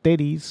 pruebas de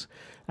Asterix,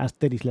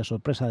 Asterix la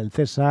sorpresa del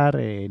César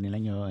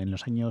en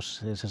los años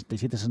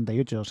 67,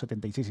 68,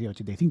 76 y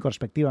 85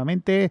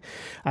 respectivamente,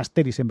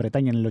 Asterix en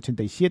Bretaña en el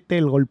 87,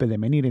 El golpe de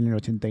Menhir en el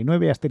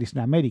 89, Asterix en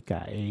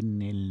América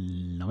en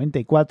el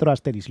 94,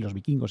 Asterix y los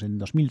vikingos en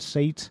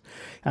 2006,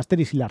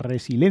 Asterix y la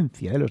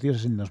resiliencia de los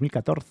dioses en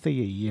 2014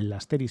 y el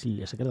Asterix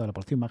y el secreto de la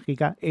poción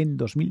mágica en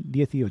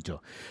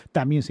 2018.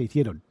 También se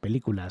hicieron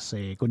películas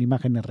con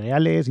imágenes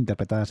reales,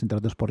 interpretadas entre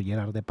otros por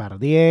Gerard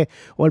Depardieu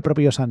o el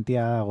propio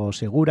Santiago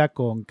Segura,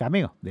 con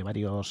cameo de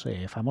varios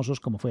famosos,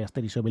 como fue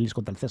Asterix y Obelix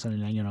contra el César en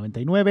el año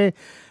 99,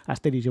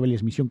 Asterix y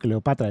Obelix Misión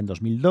Cleopatra en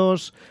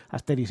 2002,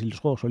 Asterix y los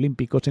Juegos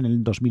Olímpicos en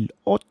el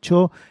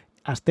 2008,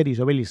 Asterix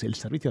y Obelix el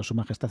servicio a su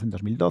majestad en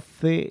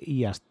 2012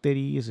 y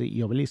Asterix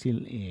y Obelix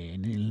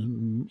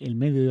en el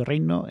medio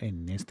reino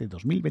en este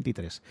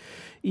 2023.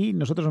 Y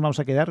nosotros nos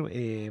vamos a quedar,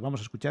 vamos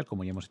a escuchar,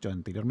 como ya hemos hecho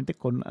anteriormente,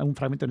 con un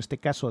fragmento, en este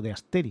caso, de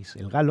Asterix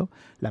el Galo,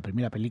 la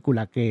primera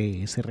película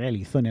que se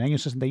realizó en el año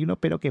 61,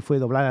 pero que fue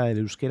doblada del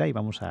euskera, y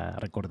vamos a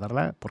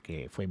recordarla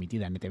porque fue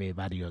emitida en ETV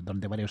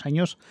durante varios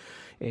años,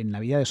 en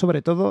Navidades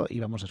sobre todo, y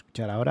vamos a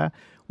escuchar ahora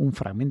un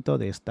fragmento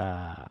de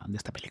esta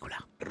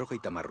película.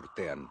 Berrogeita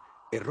urtean,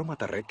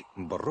 erromatarrek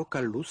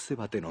borroka luze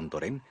baten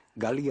ondoren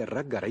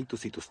galiarrak garaitu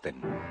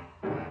zituzten.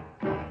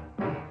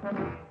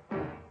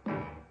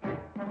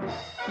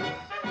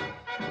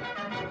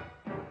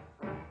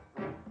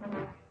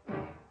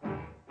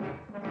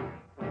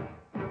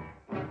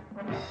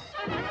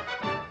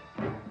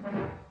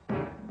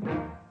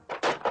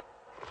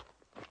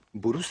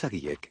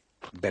 Buruzagiek,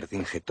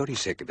 berdin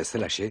Getorisek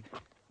bezalaxe,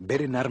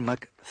 beren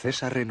armak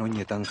Cesarren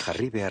oinetan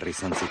jarri behar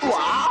izan zituzten.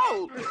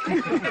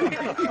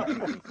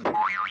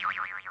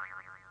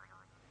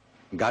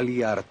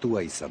 Galia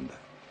hartua izan da.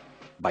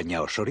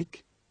 Baina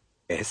osorik,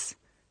 ez,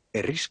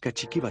 herriska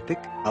txiki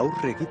batek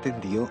aurre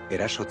egiten dio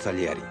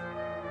erasotzaileari.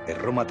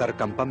 Erromatar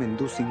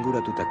kanpamendu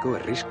zinguratutako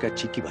herriska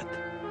txiki bat.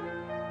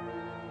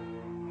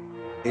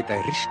 Eta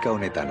herriska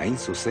honetan hain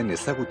zuzen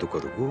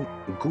ezagutuko dugu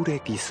gure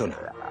gizona.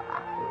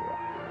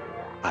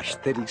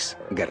 Asterix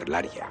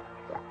gerlaria.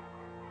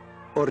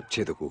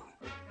 Hortxe dugu,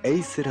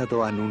 eizera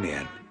doan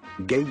unean,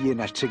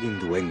 gehien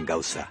atsegin duen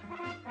gauza.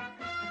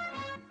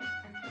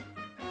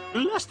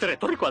 Laster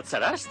etorriko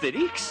altzara,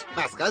 Asterix?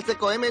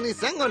 Bazkaltzeko hemen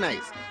izango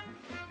naiz.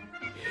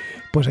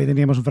 Pues ahí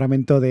teníamos un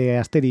fragmento de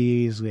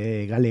Asterix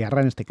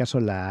Galearra, en este caso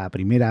la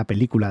primera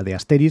película de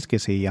Asterix, que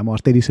se llamó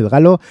Asterix el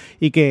Galo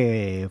y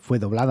que fue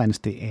doblada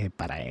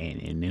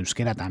en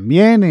euskera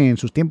también en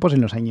sus tiempos,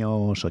 en los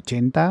años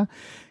 80,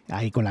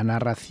 ahí con la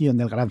narración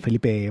del gran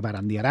Felipe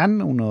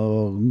Barandiarán,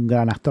 un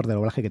gran actor de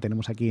doblaje que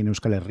tenemos aquí en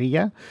Euskal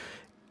Herria.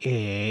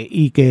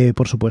 y que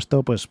por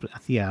supuesto pues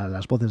hacía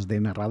las voces de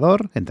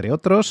narrador, entre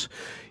otros.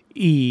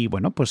 Y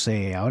bueno, pues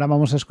ahora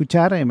vamos a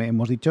escuchar,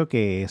 hemos dicho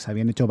que se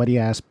habían hecho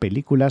varias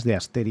películas de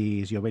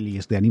Asterix y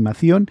Obelix de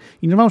animación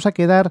y nos vamos a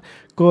quedar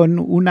con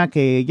una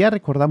que ya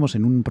recordamos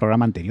en un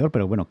programa anterior,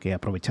 pero bueno, que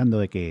aprovechando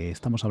de que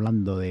estamos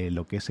hablando de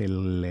lo que es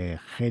el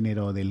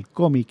género del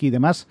cómic y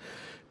demás,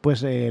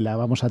 pues la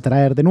vamos a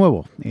traer de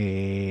nuevo.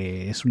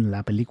 Es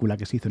la película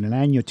que se hizo en el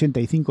año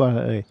 85,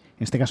 en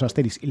este caso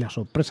Asterix y la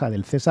sorpresa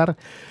del César,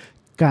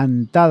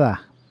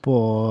 cantada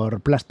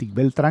por Plastic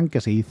Beltran, que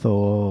se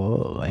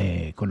hizo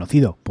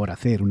conocido por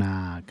hacer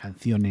una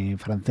canción en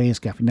francés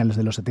que a finales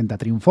de los 70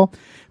 triunfó,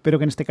 pero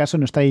que en este caso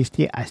nos trae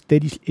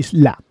Asterix es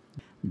la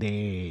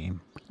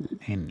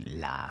en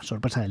la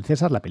sorpresa del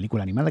César, la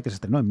película animada que se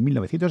estrenó en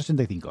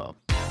 1985.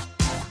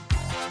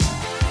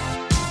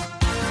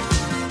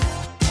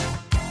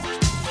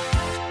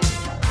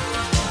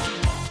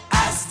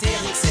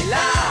 Astérix est là,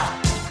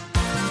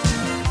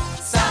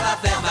 ça va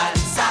faire mal,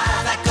 ça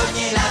va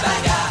cogner la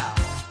bagarre.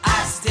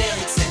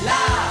 Astérix est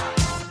là,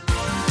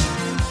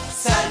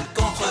 seul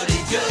contre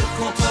les dieux,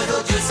 contre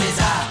l'odieux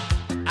César.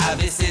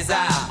 Ave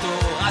César,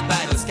 t'auras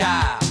pas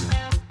d'Oscar.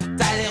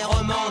 T'as les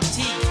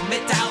romantiques,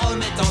 mais ta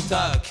Rome est en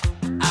toc.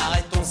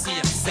 Arrête ton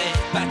cirque, c'est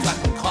pas toi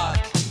qu'on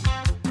croque.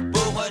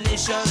 Pauvre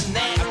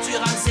légionnaire, tu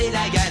rames, c'est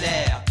la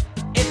galère.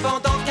 Et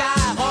pendant qu'à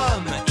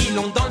Rome, ils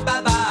l'ont dans le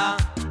baba,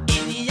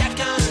 il n'y a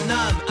qu'un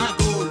homme, un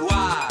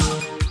Gaulois,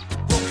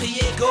 pour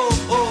crier go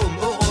home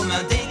aux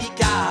Romains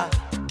délicats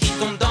qui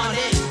tombent dans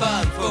les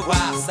pommes, faut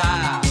voir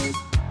ça.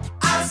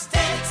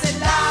 Astérix est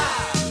là,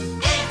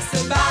 et il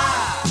se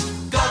bat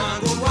comme un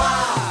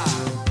Gaulois.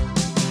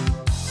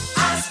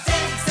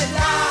 Astérix est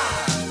là,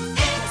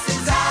 et pour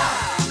César,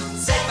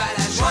 c'est pas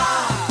la joie.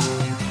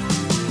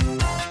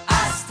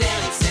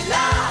 Astérix est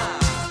là,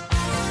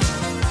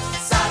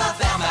 ça va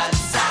faire mal,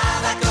 ça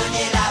va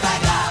cogner la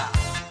bagarre.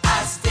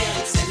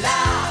 Astérix est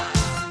là,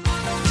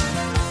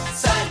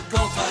 seul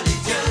contre les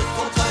dieux,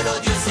 contre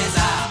l'odieux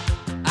César.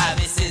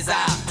 Ave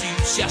César, tu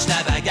cherches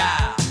la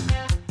bagarre.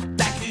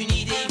 T'as qu'une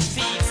idée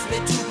fixe,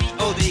 mais t'oublies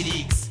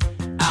Obélix.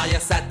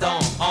 Arrière Satan,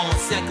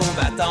 ancien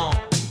combattant.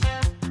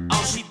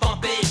 En jupe en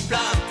péplum,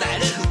 t'as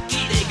le loup qui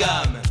les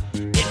gomme.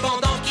 Et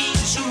pendant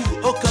qu'ils jouent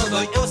aux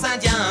cow-boys et aux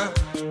indiens,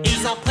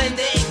 ils en prennent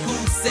des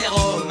coups, ces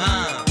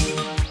Romains.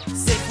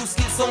 C'est fou ce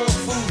qu'ils sont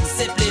fous,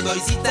 ces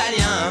playboys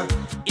italiens.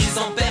 Ils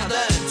en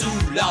perdent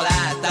tout leur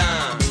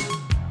latin.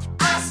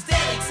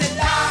 Astérix est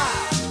là,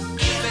 il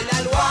fait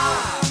la loi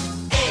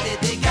et les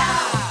dégâts.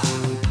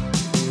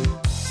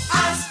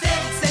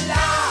 Astérix est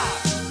là,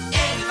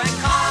 et il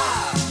vaincra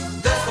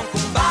de son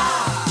combat.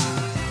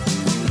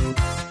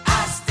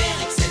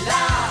 Astérix est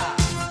là,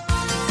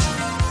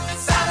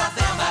 ça va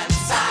faire mal,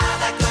 ça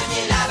va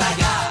cogner la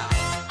bagarre.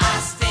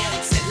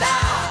 Astérix est là,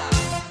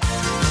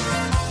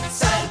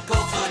 seul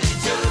contre les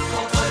dieux,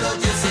 contre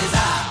l'odieux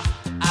César.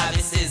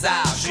 Ave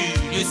César,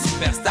 Julius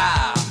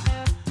superstar.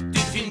 Tu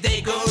fumes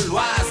des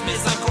Gauloises, mais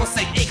un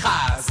conseil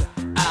écrase.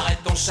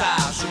 Arrête ton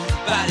char, joue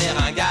pas les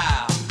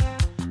ringards.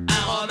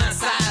 Un Romain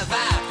ça va,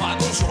 crois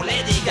bonjour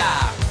les dégâts.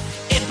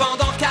 Et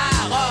pendant qu'à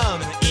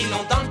Rome, ils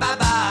l'ont dans le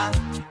baba,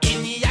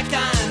 il n'y a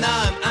qu'un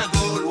homme, un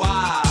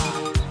Gaulois,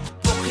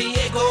 pour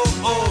crier go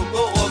home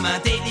aux Romains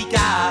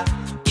délicats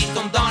qui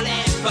tombent dans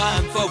les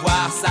pommes, faut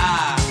voir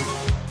ça.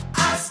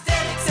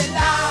 Astérix est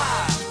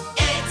là,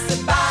 et il se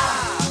bat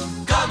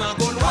comme un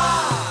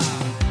Gaulois.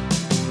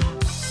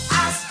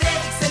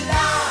 Astérix est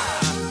là,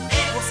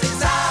 et pour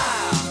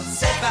César,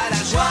 c'est pas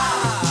la joie.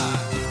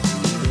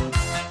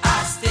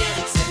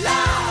 Astérix est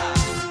là,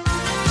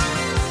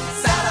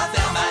 ça va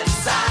faire mal,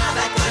 ça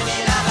va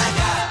cogner la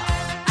bagarre.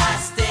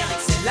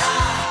 Astérix est là,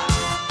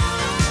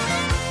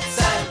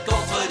 seul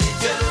contre les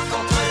dieux,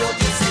 contre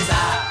l'odieux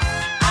César.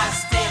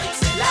 Astérix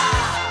est là,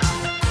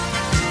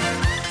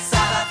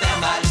 ça va faire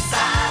mal,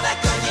 ça va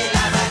cogner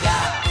la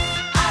bagarre.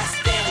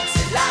 Astérix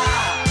est là,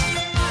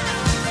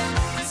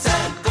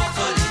 seul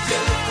contre les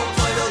dieux,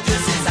 contre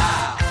l'odieux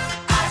César.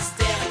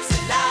 Astérix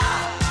est là,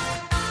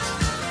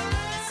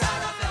 ça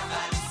va faire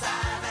mal, ça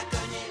va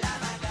cogner la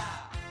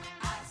bagarre.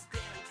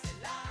 Astérix est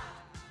là.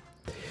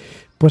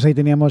 Pues ahí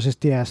teníamos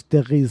este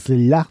Asterix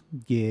la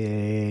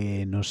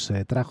que nos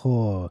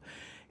trajo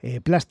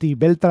Plastic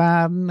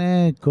Beltran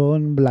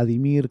con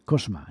Vladimir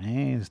Cosma,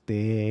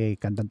 este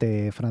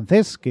cantante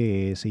francés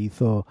que se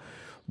hizo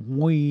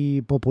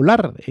muy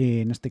popular,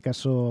 en este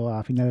caso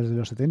a finales de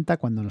los 70,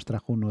 cuando nos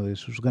trajo uno de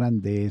sus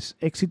grandes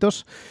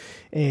éxitos,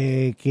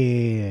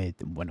 que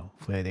bueno,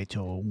 fue de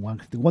hecho un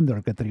One Hit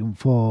Wonder que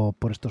triunfó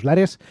por estos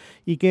lares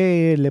y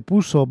que le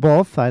puso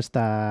voz a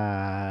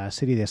esta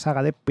serie de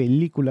saga de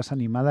películas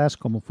animadas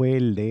como fue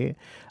el de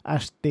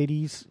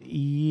Asterix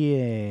y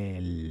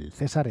el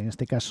César, en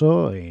este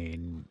caso que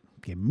en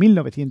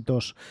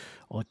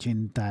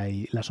 1980,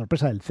 la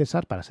sorpresa del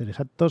César, para ser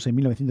exactos, en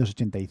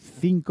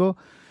 1985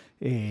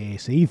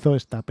 se hizo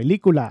esta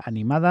película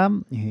animada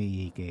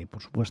y que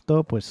por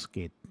supuesto pues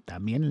que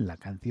también la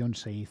canción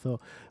se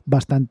hizo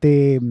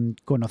bastante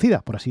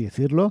conocida, por así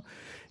decirlo.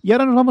 Y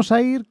ahora nos vamos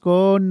a ir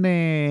con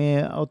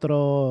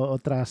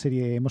otra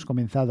serie. Hemos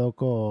comenzado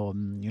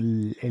con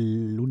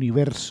el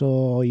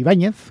universo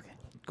Ibáñez,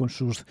 con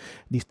sus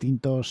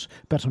distintos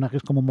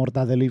personajes como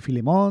Mortadelo y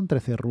Filemón,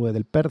 13 Rue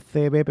del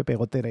Percebe, Pepe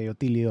Gotera y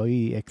Otilio,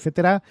 y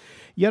etcétera.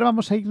 Y ahora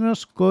vamos a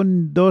irnos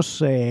con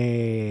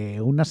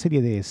una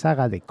serie de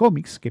saga de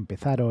cómics que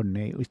empezaron,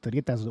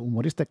 historietas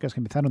humorísticas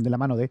que empezaron de la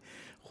mano de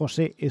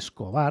José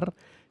Escobar,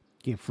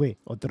 que fue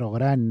otro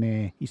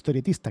gran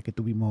historietista que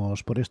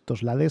tuvimos por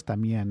estos lados,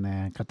 también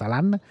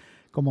catalán,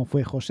 como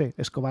fue José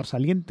Escobar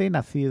Saliente,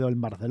 nacido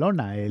en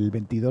Barcelona el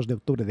 22 de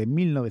octubre de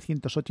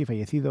 1908 y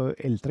fallecido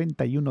el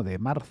 31 de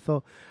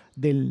marzo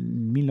del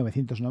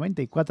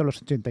 1994 a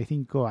los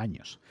 85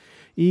 años.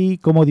 Y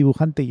como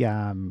dibujante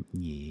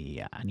y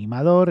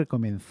animador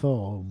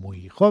comenzó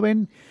muy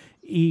joven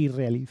y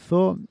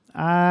realizó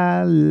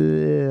a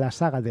la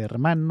saga de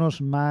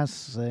hermanos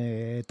más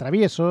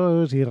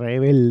traviesos y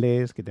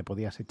rebeldes que te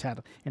podías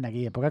echar en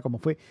aquella época, como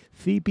fue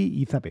Zipi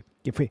y Zape,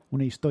 que fue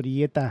una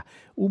historieta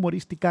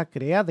humorística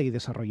creada y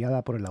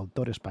desarrollada por el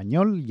autor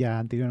español, ya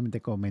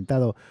anteriormente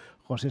comentado,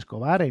 José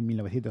Escobar, en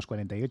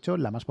 1948,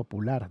 la más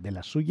popular de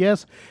las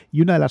suyas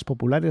y una de las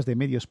populares de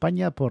medio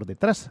España, por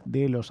detrás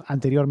de los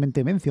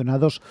anteriormente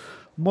mencionados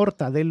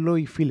Mortadelo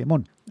y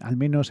Filemón, al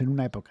menos en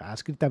una época.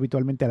 Adscrita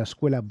habitualmente a la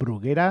escuela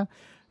bruguera,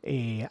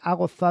 ha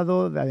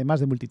gozado además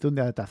de multitud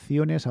de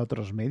adaptaciones a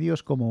otros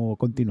medios como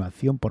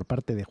continuación por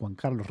parte de Juan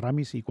Carlos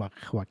Ramis y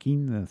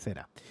Joaquín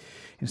Cera.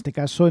 En este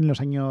caso, en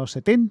los años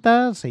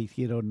 70 se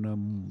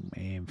hicieron,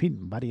 en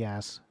fin,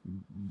 varias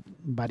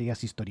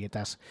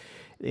historietas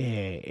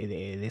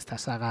de esta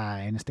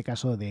saga, en este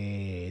caso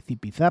de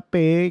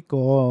Zipizape,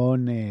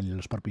 con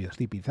los propios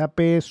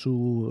Zipizape,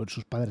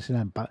 sus padres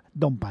eran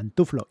Don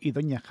Pantuflo y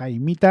Doña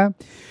Jaimita,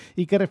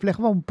 y que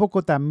reflejaba un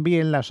poco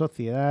también la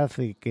sociedad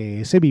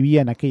que se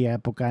vivía en aquella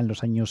época, en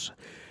los años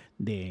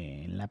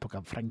en la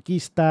época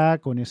franquista,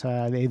 con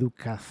esa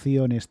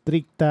educación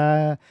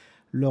estricta.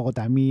 Luego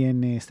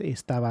también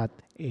estaba,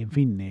 en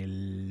fin,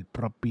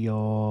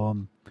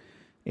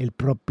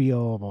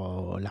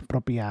 la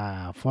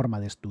propia forma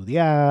de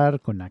estudiar,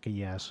 con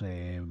aquellas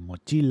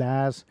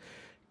mochilas,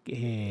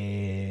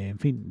 en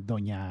fin,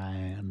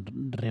 Doña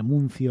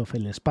Remuncio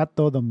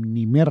Felespato, Don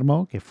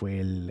Nimermo, que fue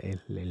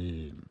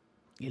el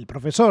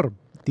profesor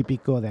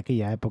típico de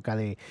aquella época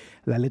de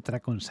La letra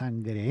con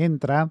sangre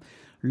entra.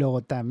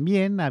 Luego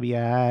también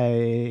había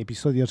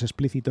episodios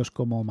explícitos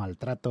como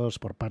maltratos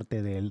por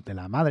parte de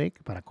la madre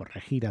para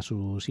corregir a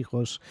sus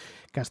hijos,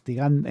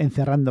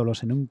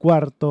 encerrándolos en un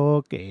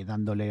cuarto,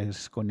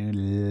 dándoles con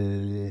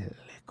el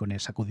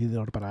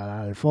sacudidor para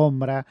la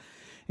alfombra.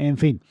 En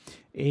fin,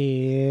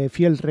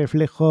 fiel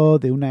reflejo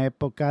de una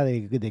época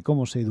de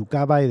cómo se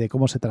educaba y de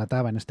cómo se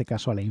trataba, en este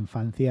caso, a la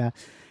infancia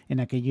en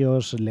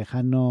aquellos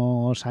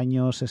lejanos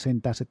años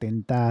 60,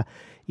 70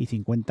 y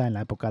 50, en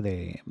la época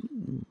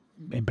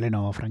en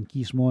pleno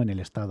franquismo en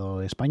el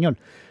Estado español.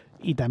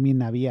 Y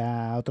también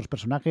había otros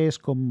personajes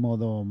como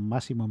Don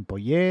Máximo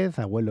Empollez,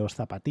 Abuelos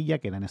Zapatilla,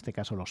 que eran en este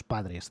caso los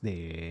padres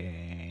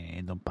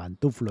de Don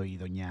Pantuflo y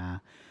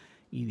Doña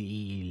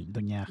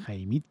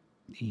Jaimita.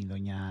 Y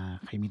Doña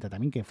Jaimita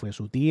también, que fue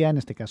su tía, en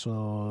este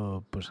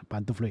caso pues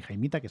Pantuflo y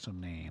Jaimita, que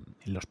son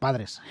los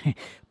padres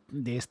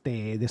de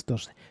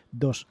estos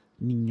dos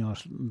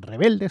niños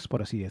rebeldes,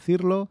 por así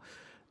decirlo,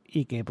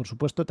 y que por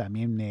supuesto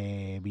también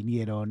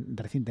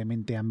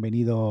recientemente han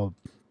venido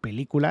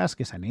películas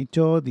que se han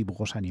hecho,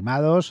 dibujos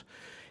animados.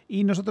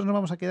 Y nosotros nos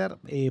vamos a quedar,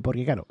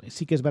 porque claro,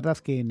 sí que es verdad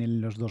que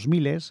en los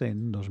 2000,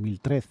 en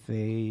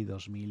 2013 y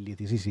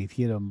 2016 se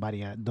hicieron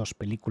dos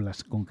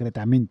películas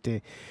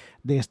concretamente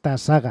de esta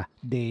saga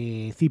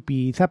de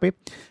Zipi y Zape,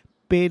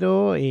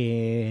 pero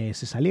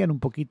se salían un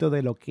poquito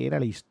de lo que era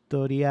la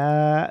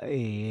historia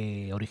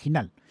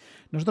original.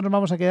 Nosotros nos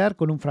vamos a quedar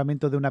con un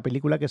fragmento de una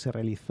película que se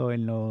realizó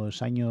en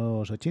los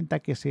años 80,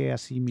 que se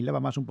asimilaba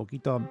más un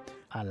poquito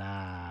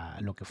a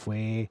lo que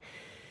fue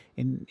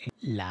en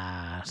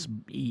las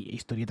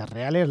historietas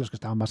reales, los que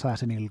estaban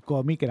basadas en el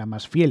cómic, eran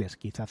más fieles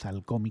quizás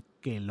al cómic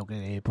que lo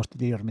que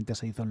posteriormente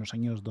se hizo en los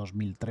años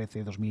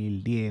 2013,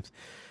 2010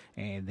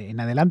 en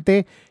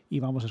adelante. Y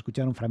vamos a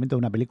escuchar un fragmento de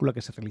una película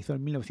que se realizó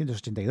en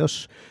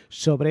 1982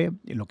 sobre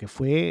lo que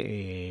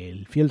fue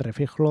el fiel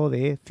reflejo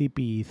de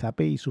Zipi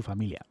Zape y su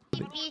familia.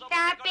 Zipi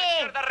Zape,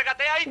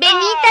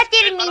 venid a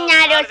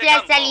terminaros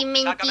las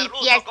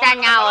alimenticias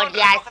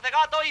zanahorias.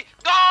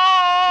 ¡Gol!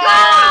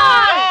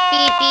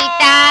 Zipi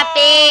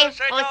Zape,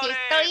 os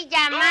estoy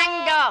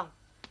llamando.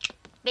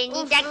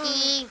 Venid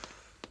aquí.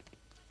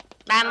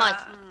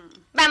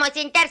 Vamos,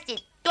 sentarse.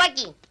 Tú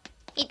aquí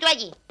y tú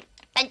allí.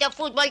 Tanto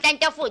fútbol.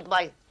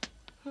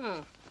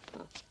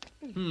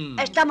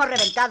 Estamos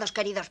reventados,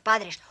 queridos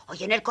padres.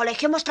 Hoy en el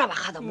colegio hemos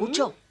trabajado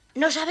mucho.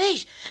 ¿No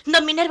sabéis?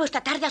 Don Minervo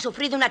esta tarde ha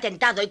sufrido un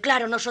atentado y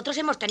claro, nosotros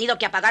hemos tenido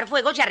que apagar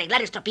fuegos y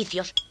arreglar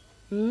estropicios.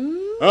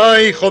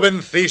 ¡Ay,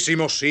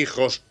 jovencísimos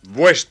hijos!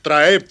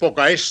 Vuestra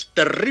época es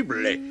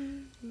terrible.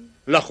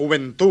 La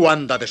juventud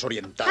anda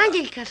desorientada.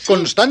 Ay, el café.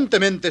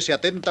 Constantemente se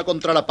atenta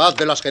contra la paz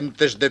de las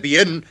gentes de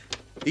bien,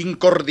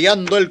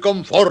 incordiando el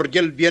confort y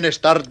el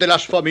bienestar de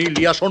las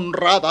familias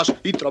honradas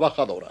y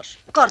trabajadoras.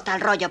 Corta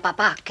el rollo,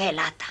 papá, qué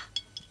lata.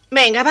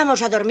 Venga,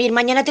 vamos a dormir.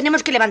 Mañana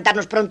tenemos que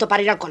levantarnos pronto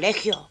para ir al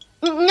colegio.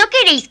 ¿No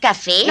queréis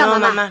café? No,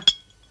 mamá.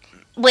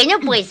 Bueno,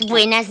 pues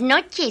buenas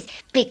noches,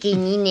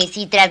 pequeñines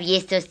y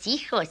traviesos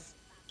hijos.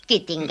 Que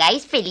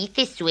tengáis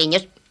felices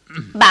sueños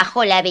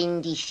bajo la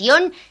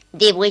bendición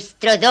de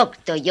vuestro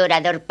docto y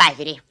orador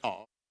padre.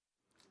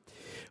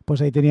 Pues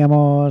ahí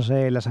teníamos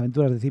Las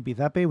aventuras de Zipi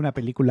Zape, una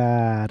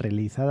película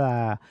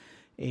realizada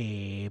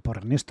por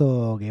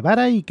Ernesto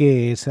Guevara y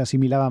que se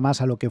asimilaba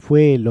más a lo que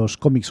fue los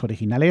cómics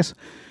originales.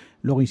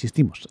 Luego,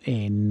 insistimos,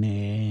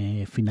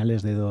 en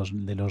finales de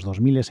los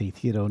 2000 se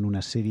hicieron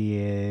una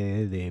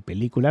serie de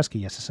películas que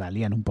ya se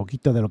salían un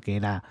poquito de lo que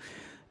era,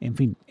 en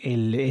fin,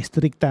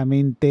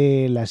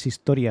 estrictamente las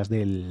historias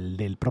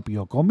del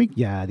propio cómic.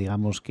 Ya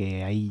digamos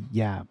que ahí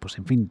ya, pues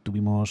en fin,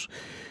 tuvimos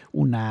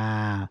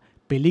una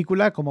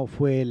película como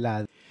fue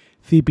la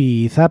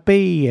Zipi Zape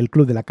y el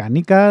Club de la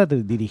Canica,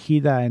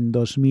 dirigida en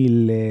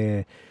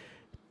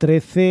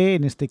 2013,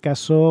 en este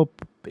caso,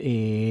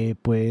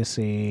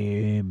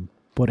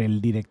 por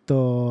el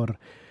director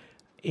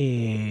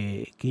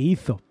que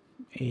hizo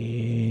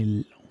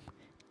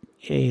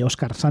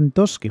Óscar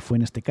Santos, que fue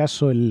en este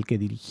caso el que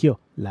dirigió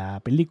la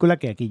película,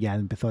 que aquí ya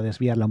empezó a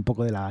desviarla un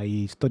poco de la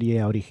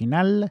historia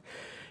original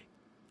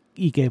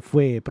y que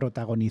fue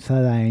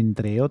protagonizada,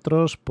 entre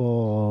otros,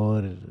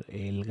 por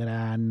el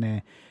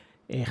gran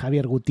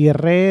Javier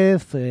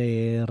Gutiérrez,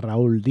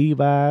 Raúl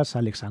Divas,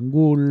 Alex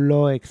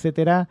Angulo,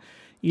 etcétera.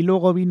 Y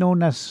luego vino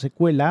una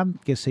secuela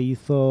que se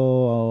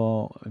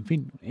hizo, en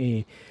fin,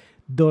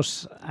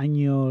 2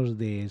 años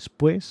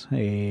después,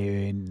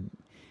 en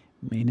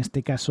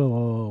este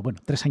caso,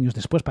 bueno, 3 años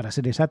después para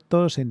ser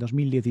exactos, en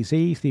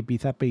 2016, Zipi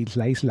Zape y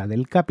la isla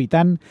del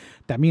capitán,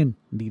 también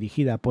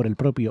dirigida por el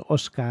propio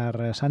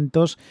Óscar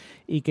Santos,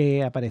 y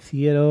que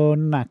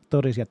aparecieron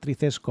actores y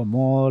actrices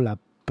como la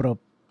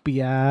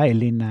propia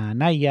Elena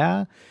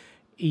Naya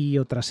y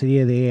otra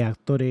serie de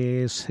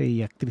actores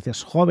y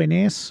actrices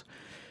jóvenes,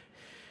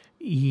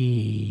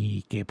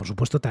 y que por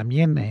supuesto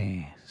también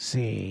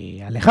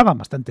se alejaban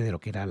bastante de lo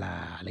que era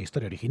la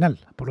historia original.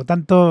 Por lo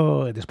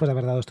tanto, después de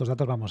haber dado estos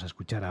datos, vamos a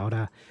escuchar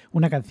ahora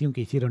una canción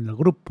que hicieron el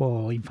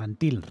grupo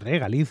infantil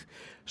Regaliz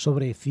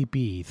sobre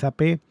Zipi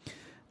Zape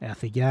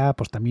hace ya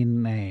pues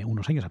también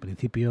unos años, a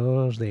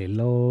principios de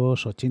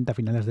los 80,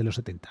 finales de los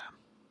 70.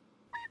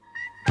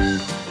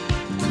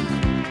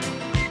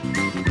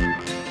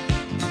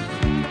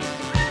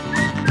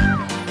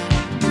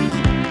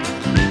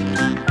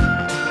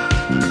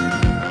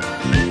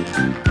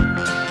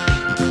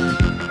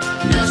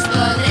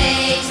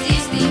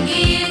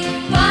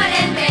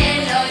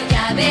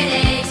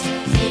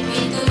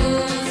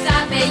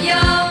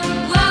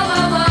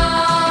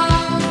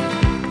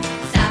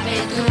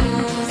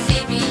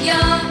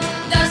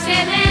 Dos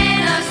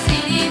gemelos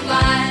sin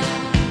igual,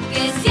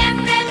 que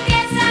siempre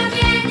empiezan bien.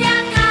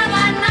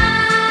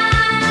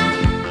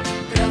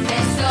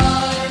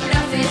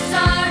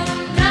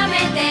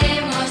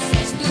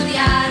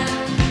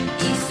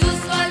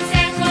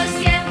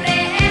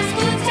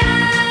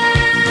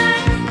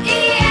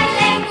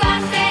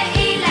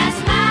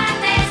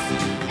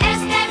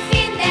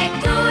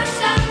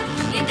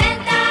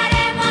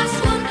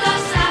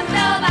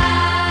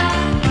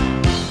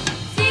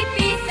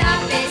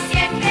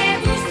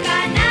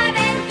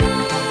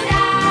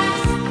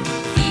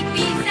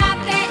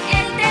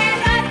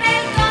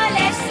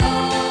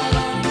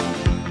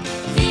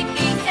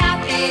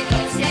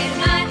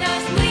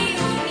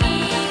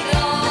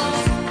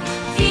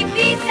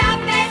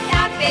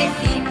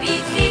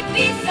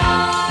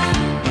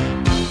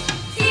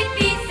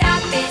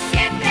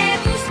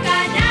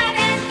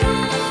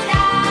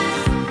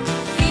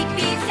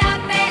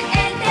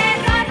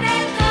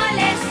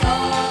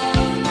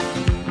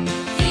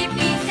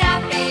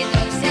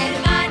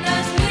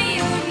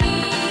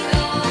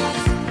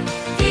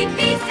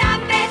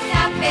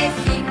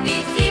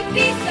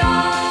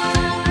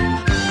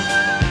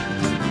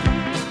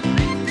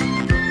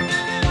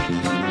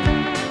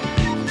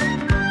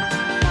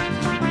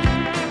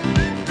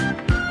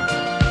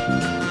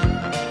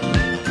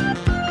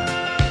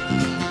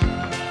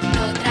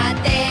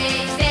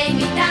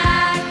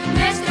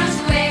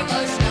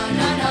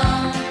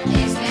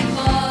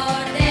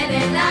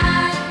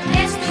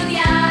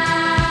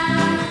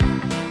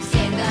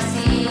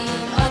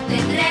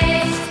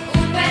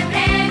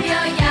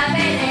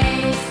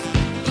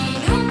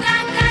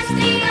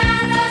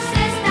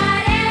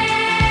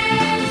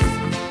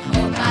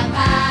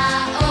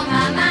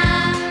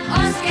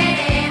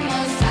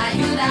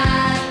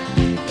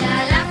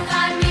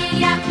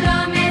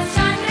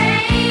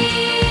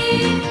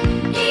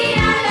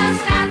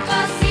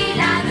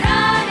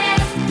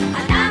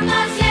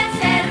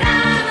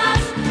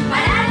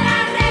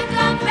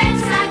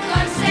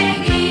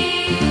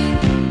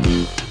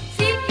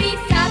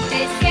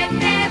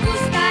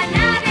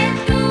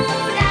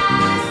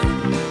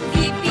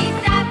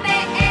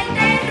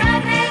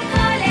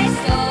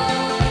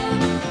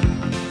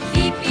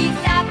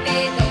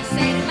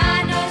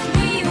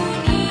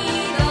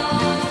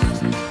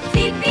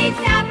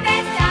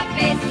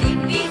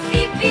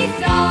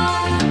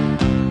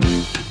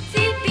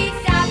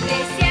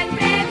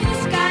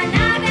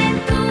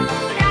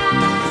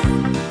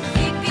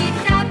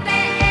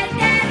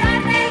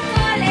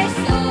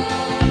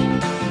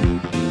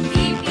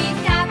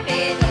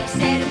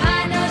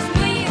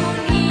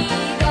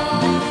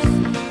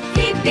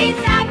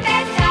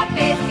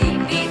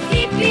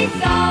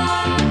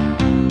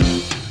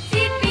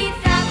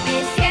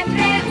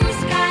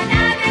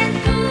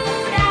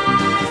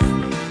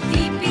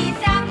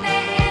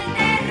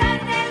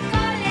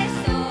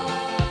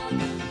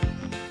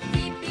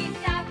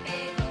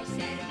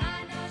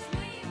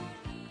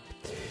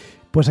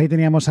 Pues ahí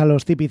teníamos a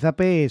los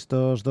Zipizape,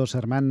 estos dos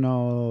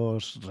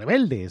hermanos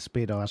rebeldes,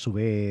 pero a su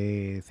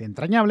vez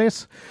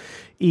entrañables,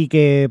 y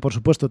que por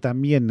supuesto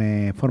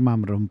también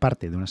forman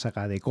parte de una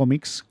saga de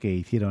cómics que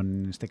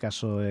hicieron, en este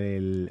caso,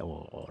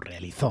 o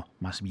realizó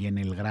más bien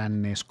el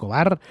Gran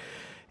Escobar,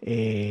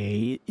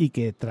 y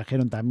que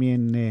trajeron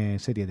también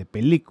serie de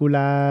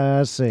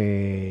películas,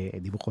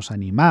 dibujos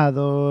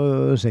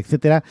animados,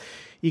 etcétera,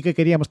 y que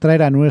queríamos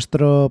traer a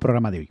nuestro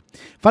programa de hoy.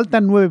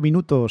 Faltan 9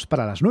 minutos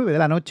para las 9 de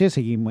la noche,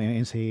 se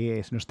nos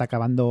está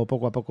acabando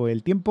poco a poco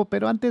el tiempo,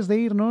 pero antes de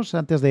irnos,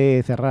 antes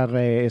de cerrar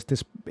este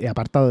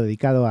apartado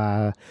dedicado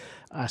a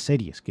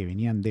series que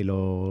venían de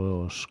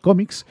los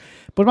cómics,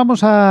 pues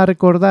vamos a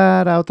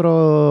recordar a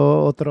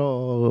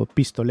otro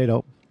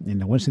pistolero, en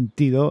el buen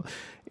sentido,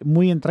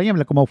 muy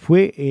entrañable, como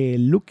fue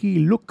Lucky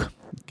Luke,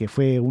 que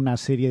fue una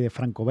serie de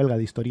franco-belga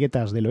de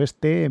historietas del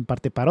oeste, en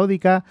parte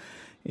paródica,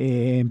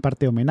 en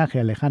parte homenaje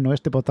al lejano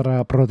oeste,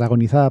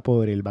 protagonizada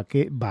por el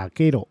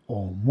vaquero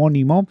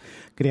homónimo,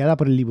 creada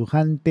por el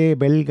dibujante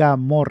belga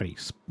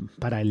Morris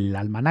para el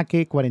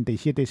almanaque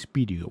 47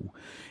 Spirou.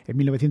 En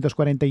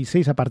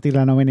 1946, a partir de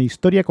la 9ª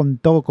historia,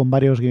 contó con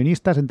varios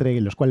guionistas,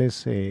 entre los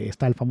cuales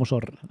está el famoso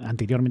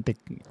anteriormente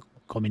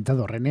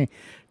comentado René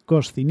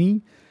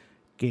Goscinny,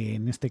 que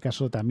en este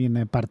caso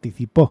también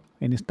participó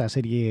en esta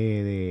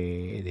serie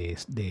de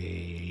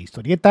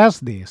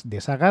historietas,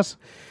 de sagas,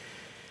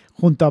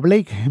 junto a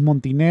Blake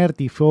Montiner,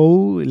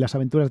 Tifou, Las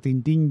aventuras de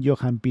Tintín,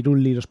 Johan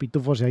Pirulli, Los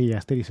Pitufos y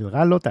Asterix el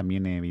Galo.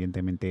 También,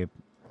 evidentemente,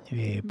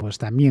 pues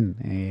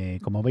también,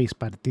 como veis,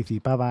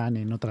 participaban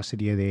en otra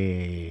serie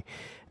de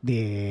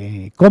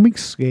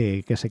cómics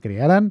que se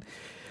crearan.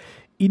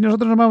 Y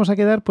nosotros nos vamos a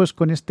quedar pues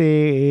con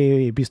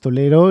este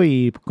pistolero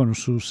y con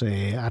sus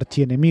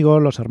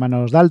archienemigos, los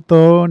hermanos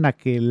Dalton,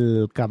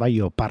 aquel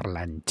caballo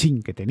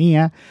parlanchín que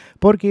tenía,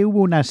 porque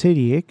hubo una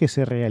serie que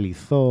se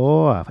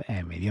realizó a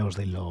mediados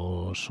de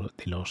los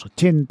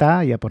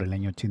 80, ya por el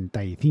año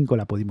 85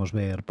 la pudimos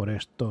ver por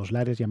estos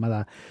lares,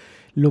 llamada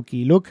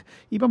Lucky Luke,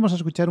 y vamos a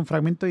escuchar un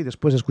fragmento y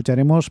después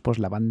escucharemos pues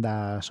la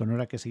banda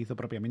sonora que se hizo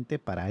propiamente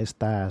para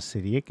esta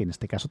serie, que en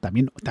este caso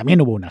también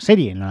hubo una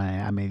serie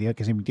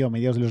que se emitió a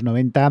mediados de los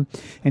 90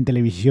 en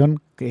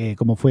televisión,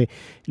 como fue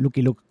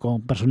Lucky Luke,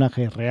 con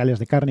personajes reales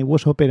de carne y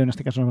hueso, pero en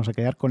este caso nos vamos a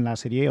quedar con la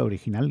serie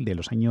original de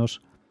los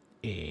años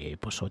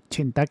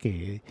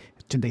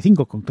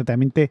 85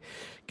 concretamente,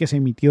 que se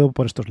emitió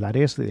por estos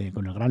lares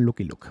con el gran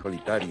Lucky Luke.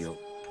 Solitario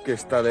que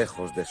está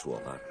lejos de su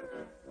hogar.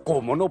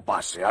 Como no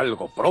pase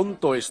algo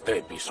pronto, este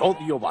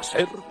episodio va a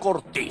ser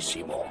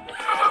cortísimo.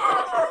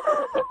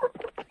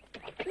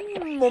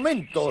 Un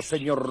momento,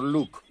 señor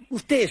Luke.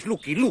 Usted es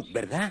Lucky Luke,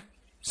 ¿verdad?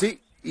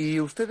 Sí. ¿Y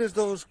ustedes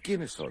dos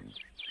quiénes son?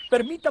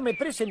 Permítame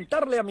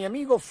presentarle a mi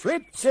amigo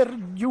Fletcher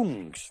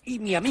Jungs. Y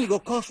mi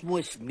amigo Cosmo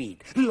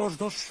Smith. Los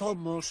dos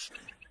somos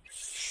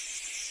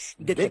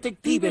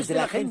detectives de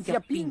la agencia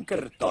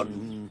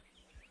Pinkerton.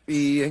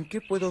 ¿Y en qué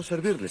puedo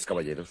servirles,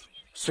 caballeros?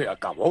 Se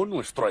acabó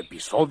nuestro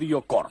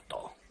episodio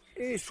corto.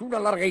 Es una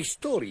larga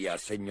historia,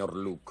 señor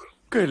Luke.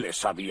 ¿Qué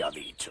les había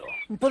dicho?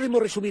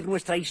 Podemos resumir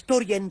nuestra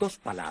historia en 2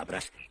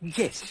 palabras.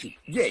 Jesse.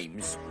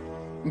 James.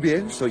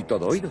 Bien, soy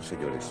todo oídos,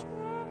 señores.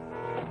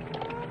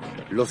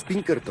 Los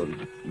Pinkerton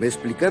me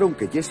explicaron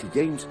que Jesse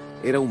James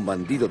era un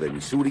bandido de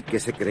Missouri que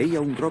se creía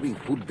un Robin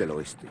Hood del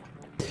oeste.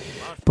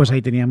 Pues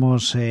ahí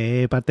teníamos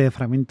parte de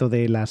fragmento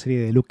de la serie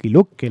de Lucky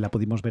Luke, que la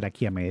pudimos ver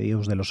aquí a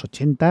mediados de los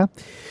 80.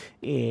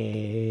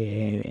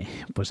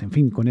 Pues en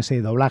fin, con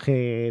ese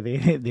doblaje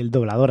del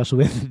doblador a su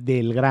vez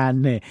del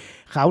gran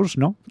House,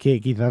 ¿no? Que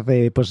quizás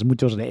pues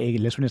muchos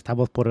les suene esta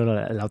voz por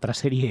la otra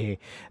serie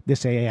de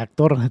ese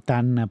actor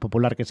tan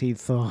popular que se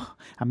hizo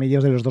a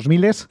mediados de los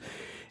 2000.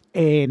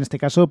 En este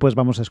caso, pues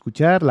vamos a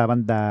escuchar la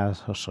banda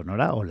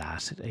sonora o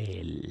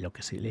lo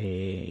que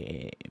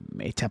se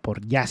hecha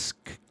por Jask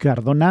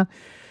Cardona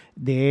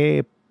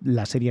de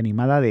la serie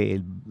animada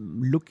de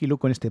Lucky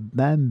Luke, con este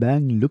Bang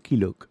Bang Lucky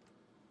Luke.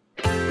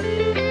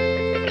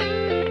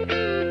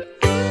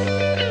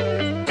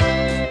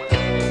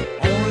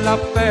 On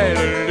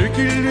l'appelle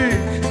Lucky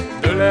Luke,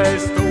 de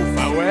l'est au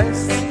far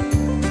west.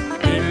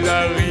 Il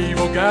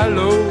arrive au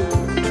galop,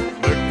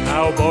 le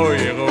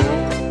cowboy héros.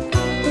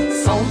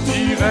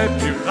 Sentirait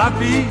plus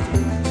rapide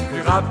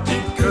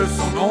que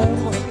son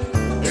ombre.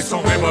 Et son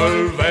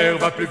revolver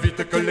va plus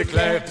vite que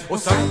l'éclair au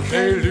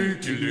sacré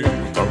Lucky Luke.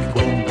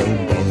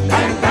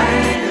 Bang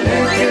bang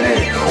Lucky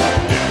Luke,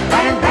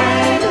 bang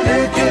bang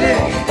Lucky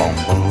Luke.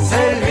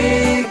 C'est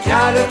lui qui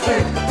a le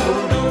truc pour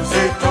nous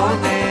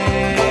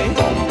étonner.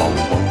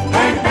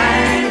 Bang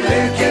bang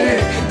Lucky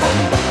Luke,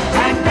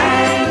 bang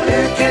bang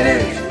Lucky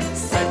Luke.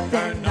 C'est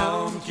un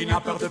homme qui n'a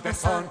peur de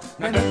personne,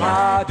 même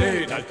pas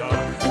des Dalton.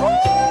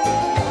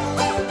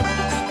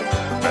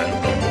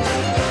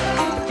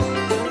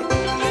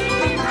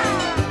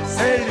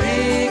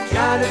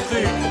 Le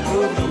truc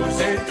pour nous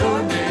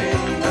étonner.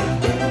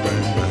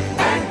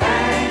 Bang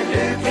bang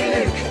Lucky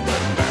Luke,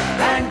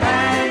 bang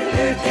bang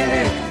Lucky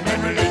Luke.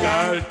 Même les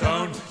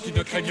Dalton qui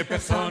ne craignent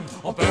personne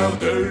ont peur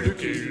de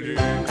Lucky Luke.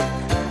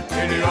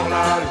 Et hors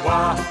la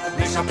loi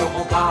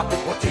n'échapperont pas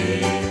au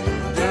tir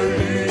de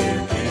Lucky.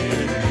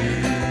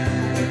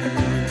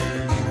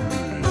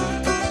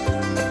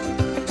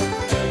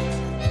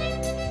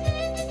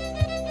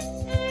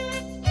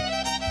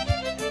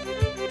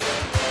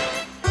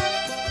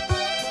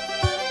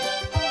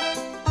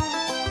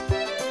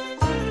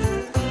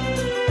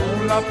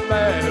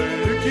 l'appelle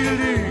Lucky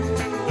Luke,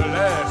 de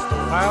l'Est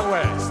au Far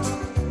West.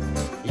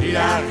 Il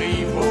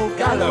arrive au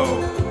galop,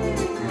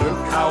 le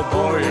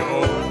cowboy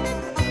héros.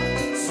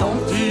 Son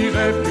tir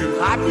est plus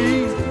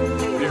rapide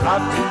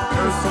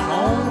que son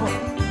ombre.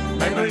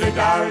 Même les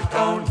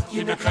Daltons, qui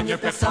ne craignent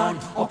personne,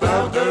 ont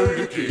peur de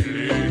Lucky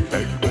Luke.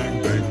 Bang, bang,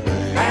 bang, bang.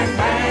 Bang,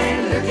 bang,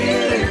 Lucky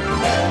Luke.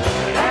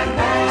 Bang,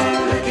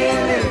 bang, Lucky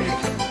Luke.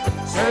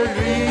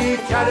 Celui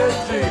qui a le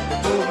truc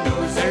pour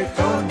nous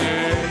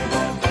étonner.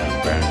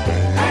 Bang,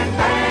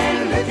 bang,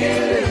 Lucky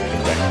Luke.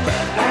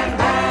 Bang,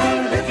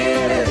 bang, Lucky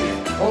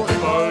Luke. Au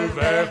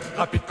revolver,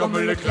 rapide comme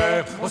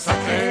l'éclair, au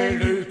sacré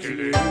Lucky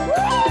Luke.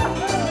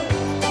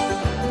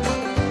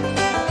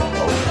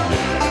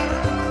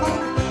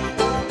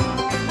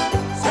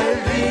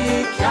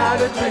 Qui a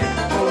le truc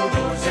pour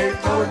nous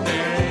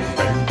étonner.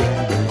 Bang,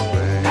 bang,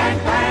 bang,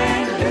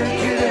 bang,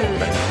 Lucky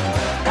Luke.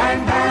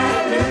 Bang,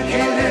 bang,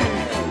 Lucky Luke.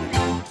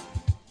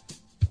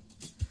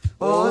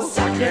 Oh,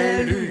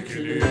 sacré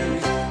Lucky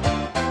Luke.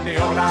 Les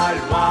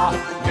hors-la-loi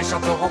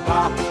n'échapperont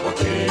pas au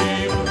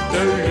tir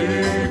de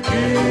Lucky Luke.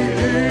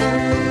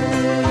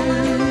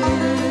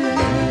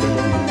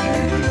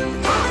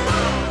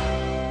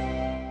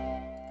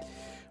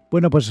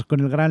 Bueno, pues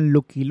con el gran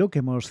Lucky Luke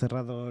hemos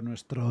cerrado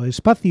nuestro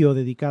espacio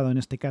dedicado en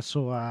este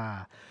caso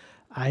a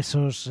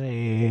esos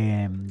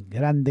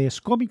grandes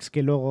cómics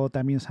que luego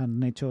también se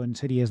han hecho en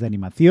series de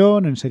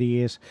animación, en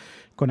series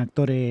con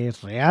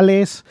actores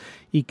reales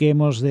y que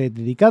hemos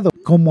dedicado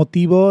con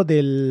motivo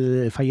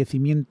del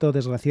fallecimiento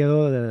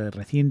desgraciado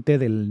reciente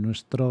de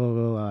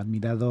nuestro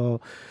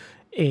admirado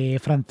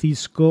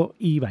Francisco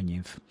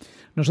Ibáñez.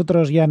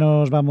 Nosotros ya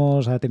nos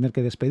vamos a tener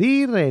que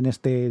despedir en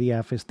este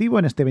día festivo,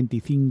 en este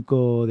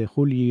 25 de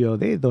julio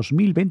de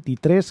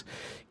 2023.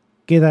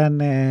 Quedan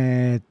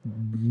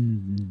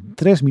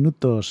 3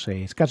 minutos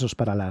escasos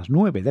para las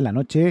 9 de la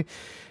noche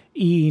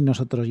y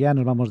nosotros ya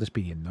nos vamos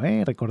despidiendo.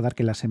 Recordar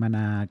que la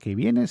semana que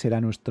viene será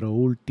nuestro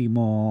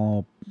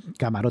último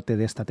camarote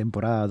de esta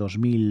temporada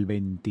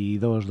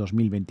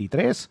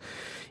 2022-2023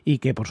 y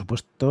que por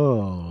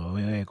supuesto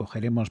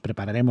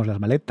prepararemos las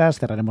maletas,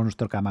 cerraremos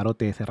nuestro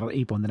camarote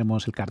y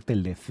pondremos el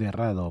cartel de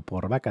cerrado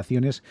por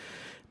vacaciones,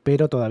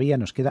 pero todavía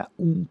nos queda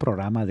un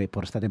programa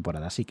por esta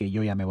temporada, así que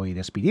yo ya me voy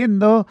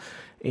despidiendo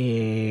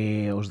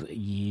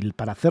y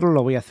para hacerlo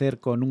lo voy a hacer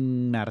con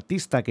un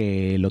artista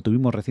que lo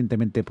tuvimos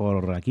recientemente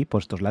por aquí,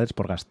 por estos lados,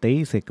 por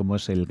Gasteiz, como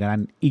es el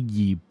gran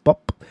Iggy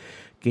Pop,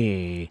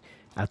 que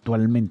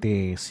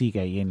actualmente sigue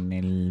ahí en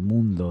el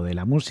mundo de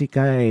la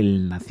música.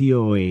 Él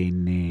nació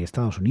en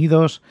Estados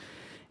Unidos,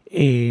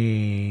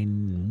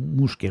 en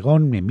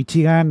Muskegon, en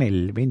Michigan,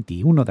 el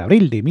 21 de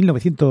abril de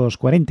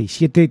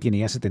 1947, tiene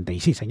ya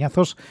 76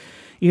 añazos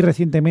y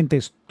recientemente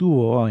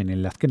estuvo en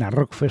el Azkena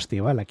Rock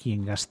Festival aquí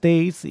en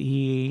Gasteiz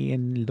y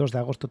en el 2 de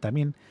agosto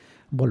también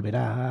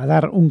volverá a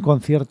dar un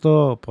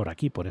concierto por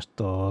aquí, por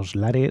estos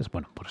lares,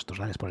 por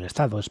el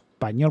Estado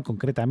español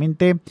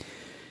concretamente.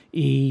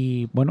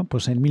 Y bueno,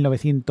 pues en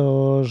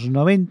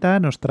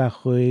 1990 nos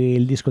trajo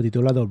el disco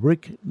titulado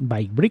Brick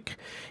by Brick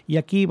y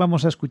aquí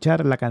vamos a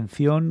escuchar la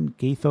canción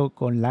que hizo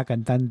con la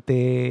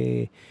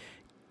cantante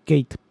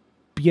Kate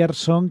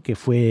Pierson, que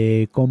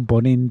fue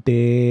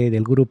componente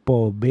del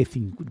grupo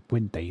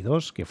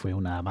B52, que fue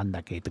una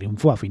banda que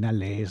triunfó a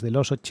finales de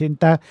los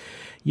 80,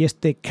 y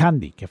este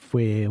Candy, que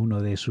fue uno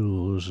de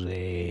sus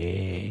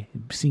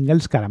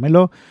singles,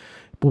 Caramelo,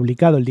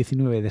 publicado el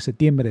 19 de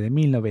septiembre de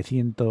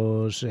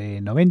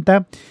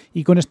 1990.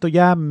 Y con esto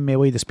ya me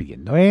voy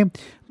despidiendo.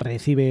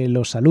 Recibe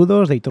los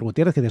saludos de Hitor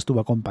Gutiérrez, que te estuvo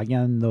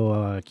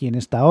acompañando aquí en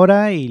esta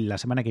hora, y la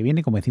semana que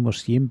viene, como decimos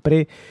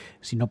siempre,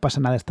 si no pasa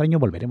nada extraño,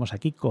 volveremos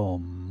aquí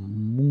con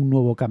un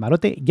nuevo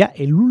camarote, ya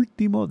el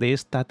último de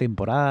esta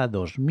temporada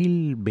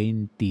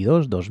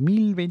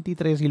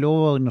 2022-2023, y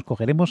luego nos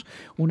cogeremos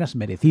unas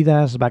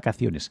merecidas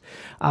vacaciones.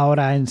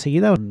 Ahora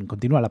enseguida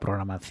continúa la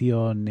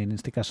programación, en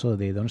este caso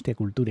de Donostia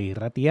Cultura y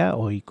Ratia,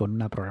 hoy con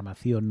una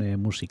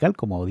programación musical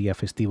como día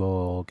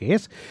festivo que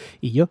es,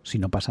 y yo, si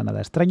no pasa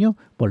nada extraño,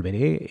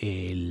 volveré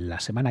la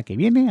semana que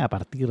viene a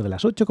partir de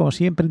las 8, como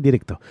siempre, en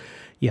directo.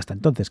 Y hasta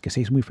entonces, que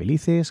seáis muy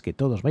felices, que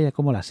todo os vaya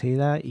como la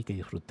seda y que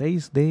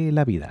disfrutéis de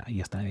la vida.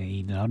 Y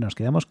ahora nos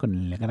quedamos con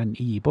el gran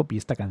Iggy Pop y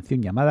esta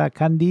canción llamada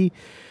Candy,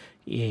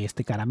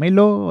 este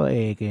caramelo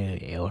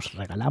que os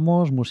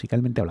regalamos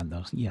musicalmente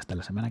hablando. Y hasta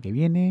la semana que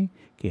viene,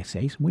 que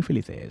seáis muy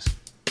felices.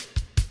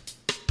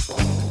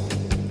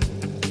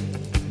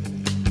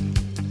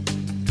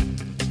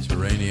 It's a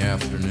rainy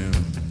afternoon,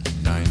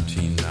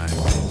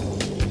 1990.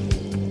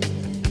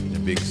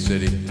 Big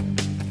city.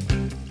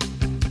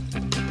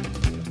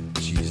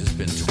 Jeez, it's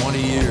been 20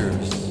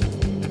 years.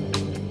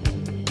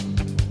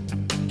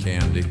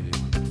 Candy,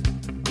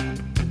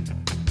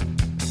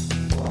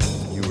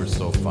 you were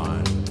so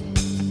fine.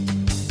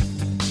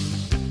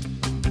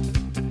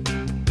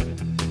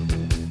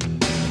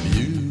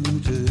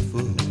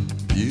 Beautiful,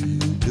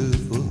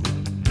 beautiful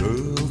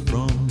girl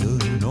from the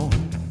north.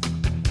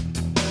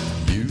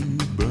 You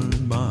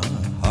burned my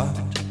heart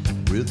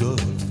with a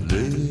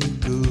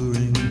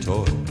flickering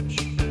torch.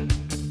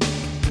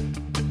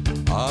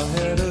 I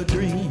had a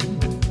dream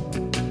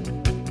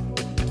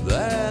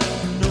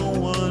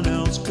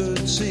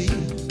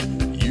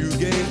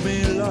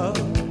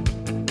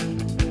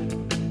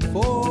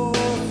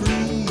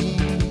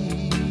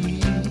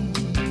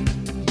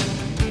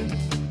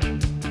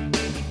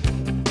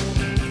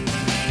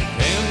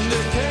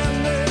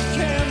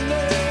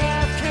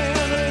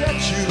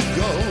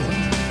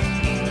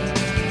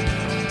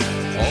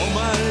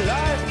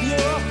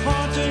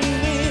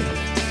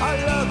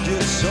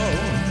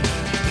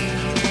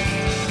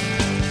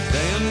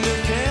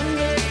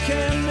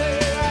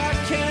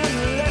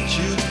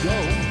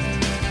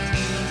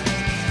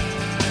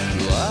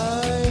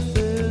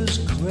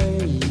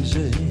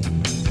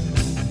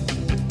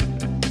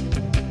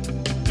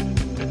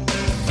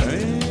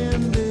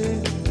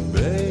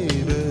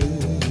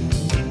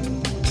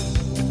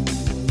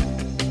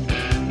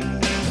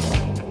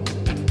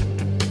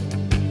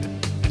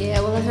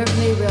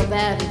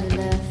gravity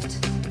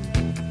left.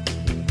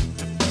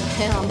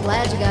 Hell, I'm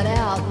glad you got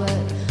out,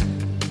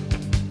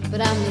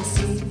 but I miss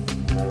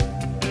you.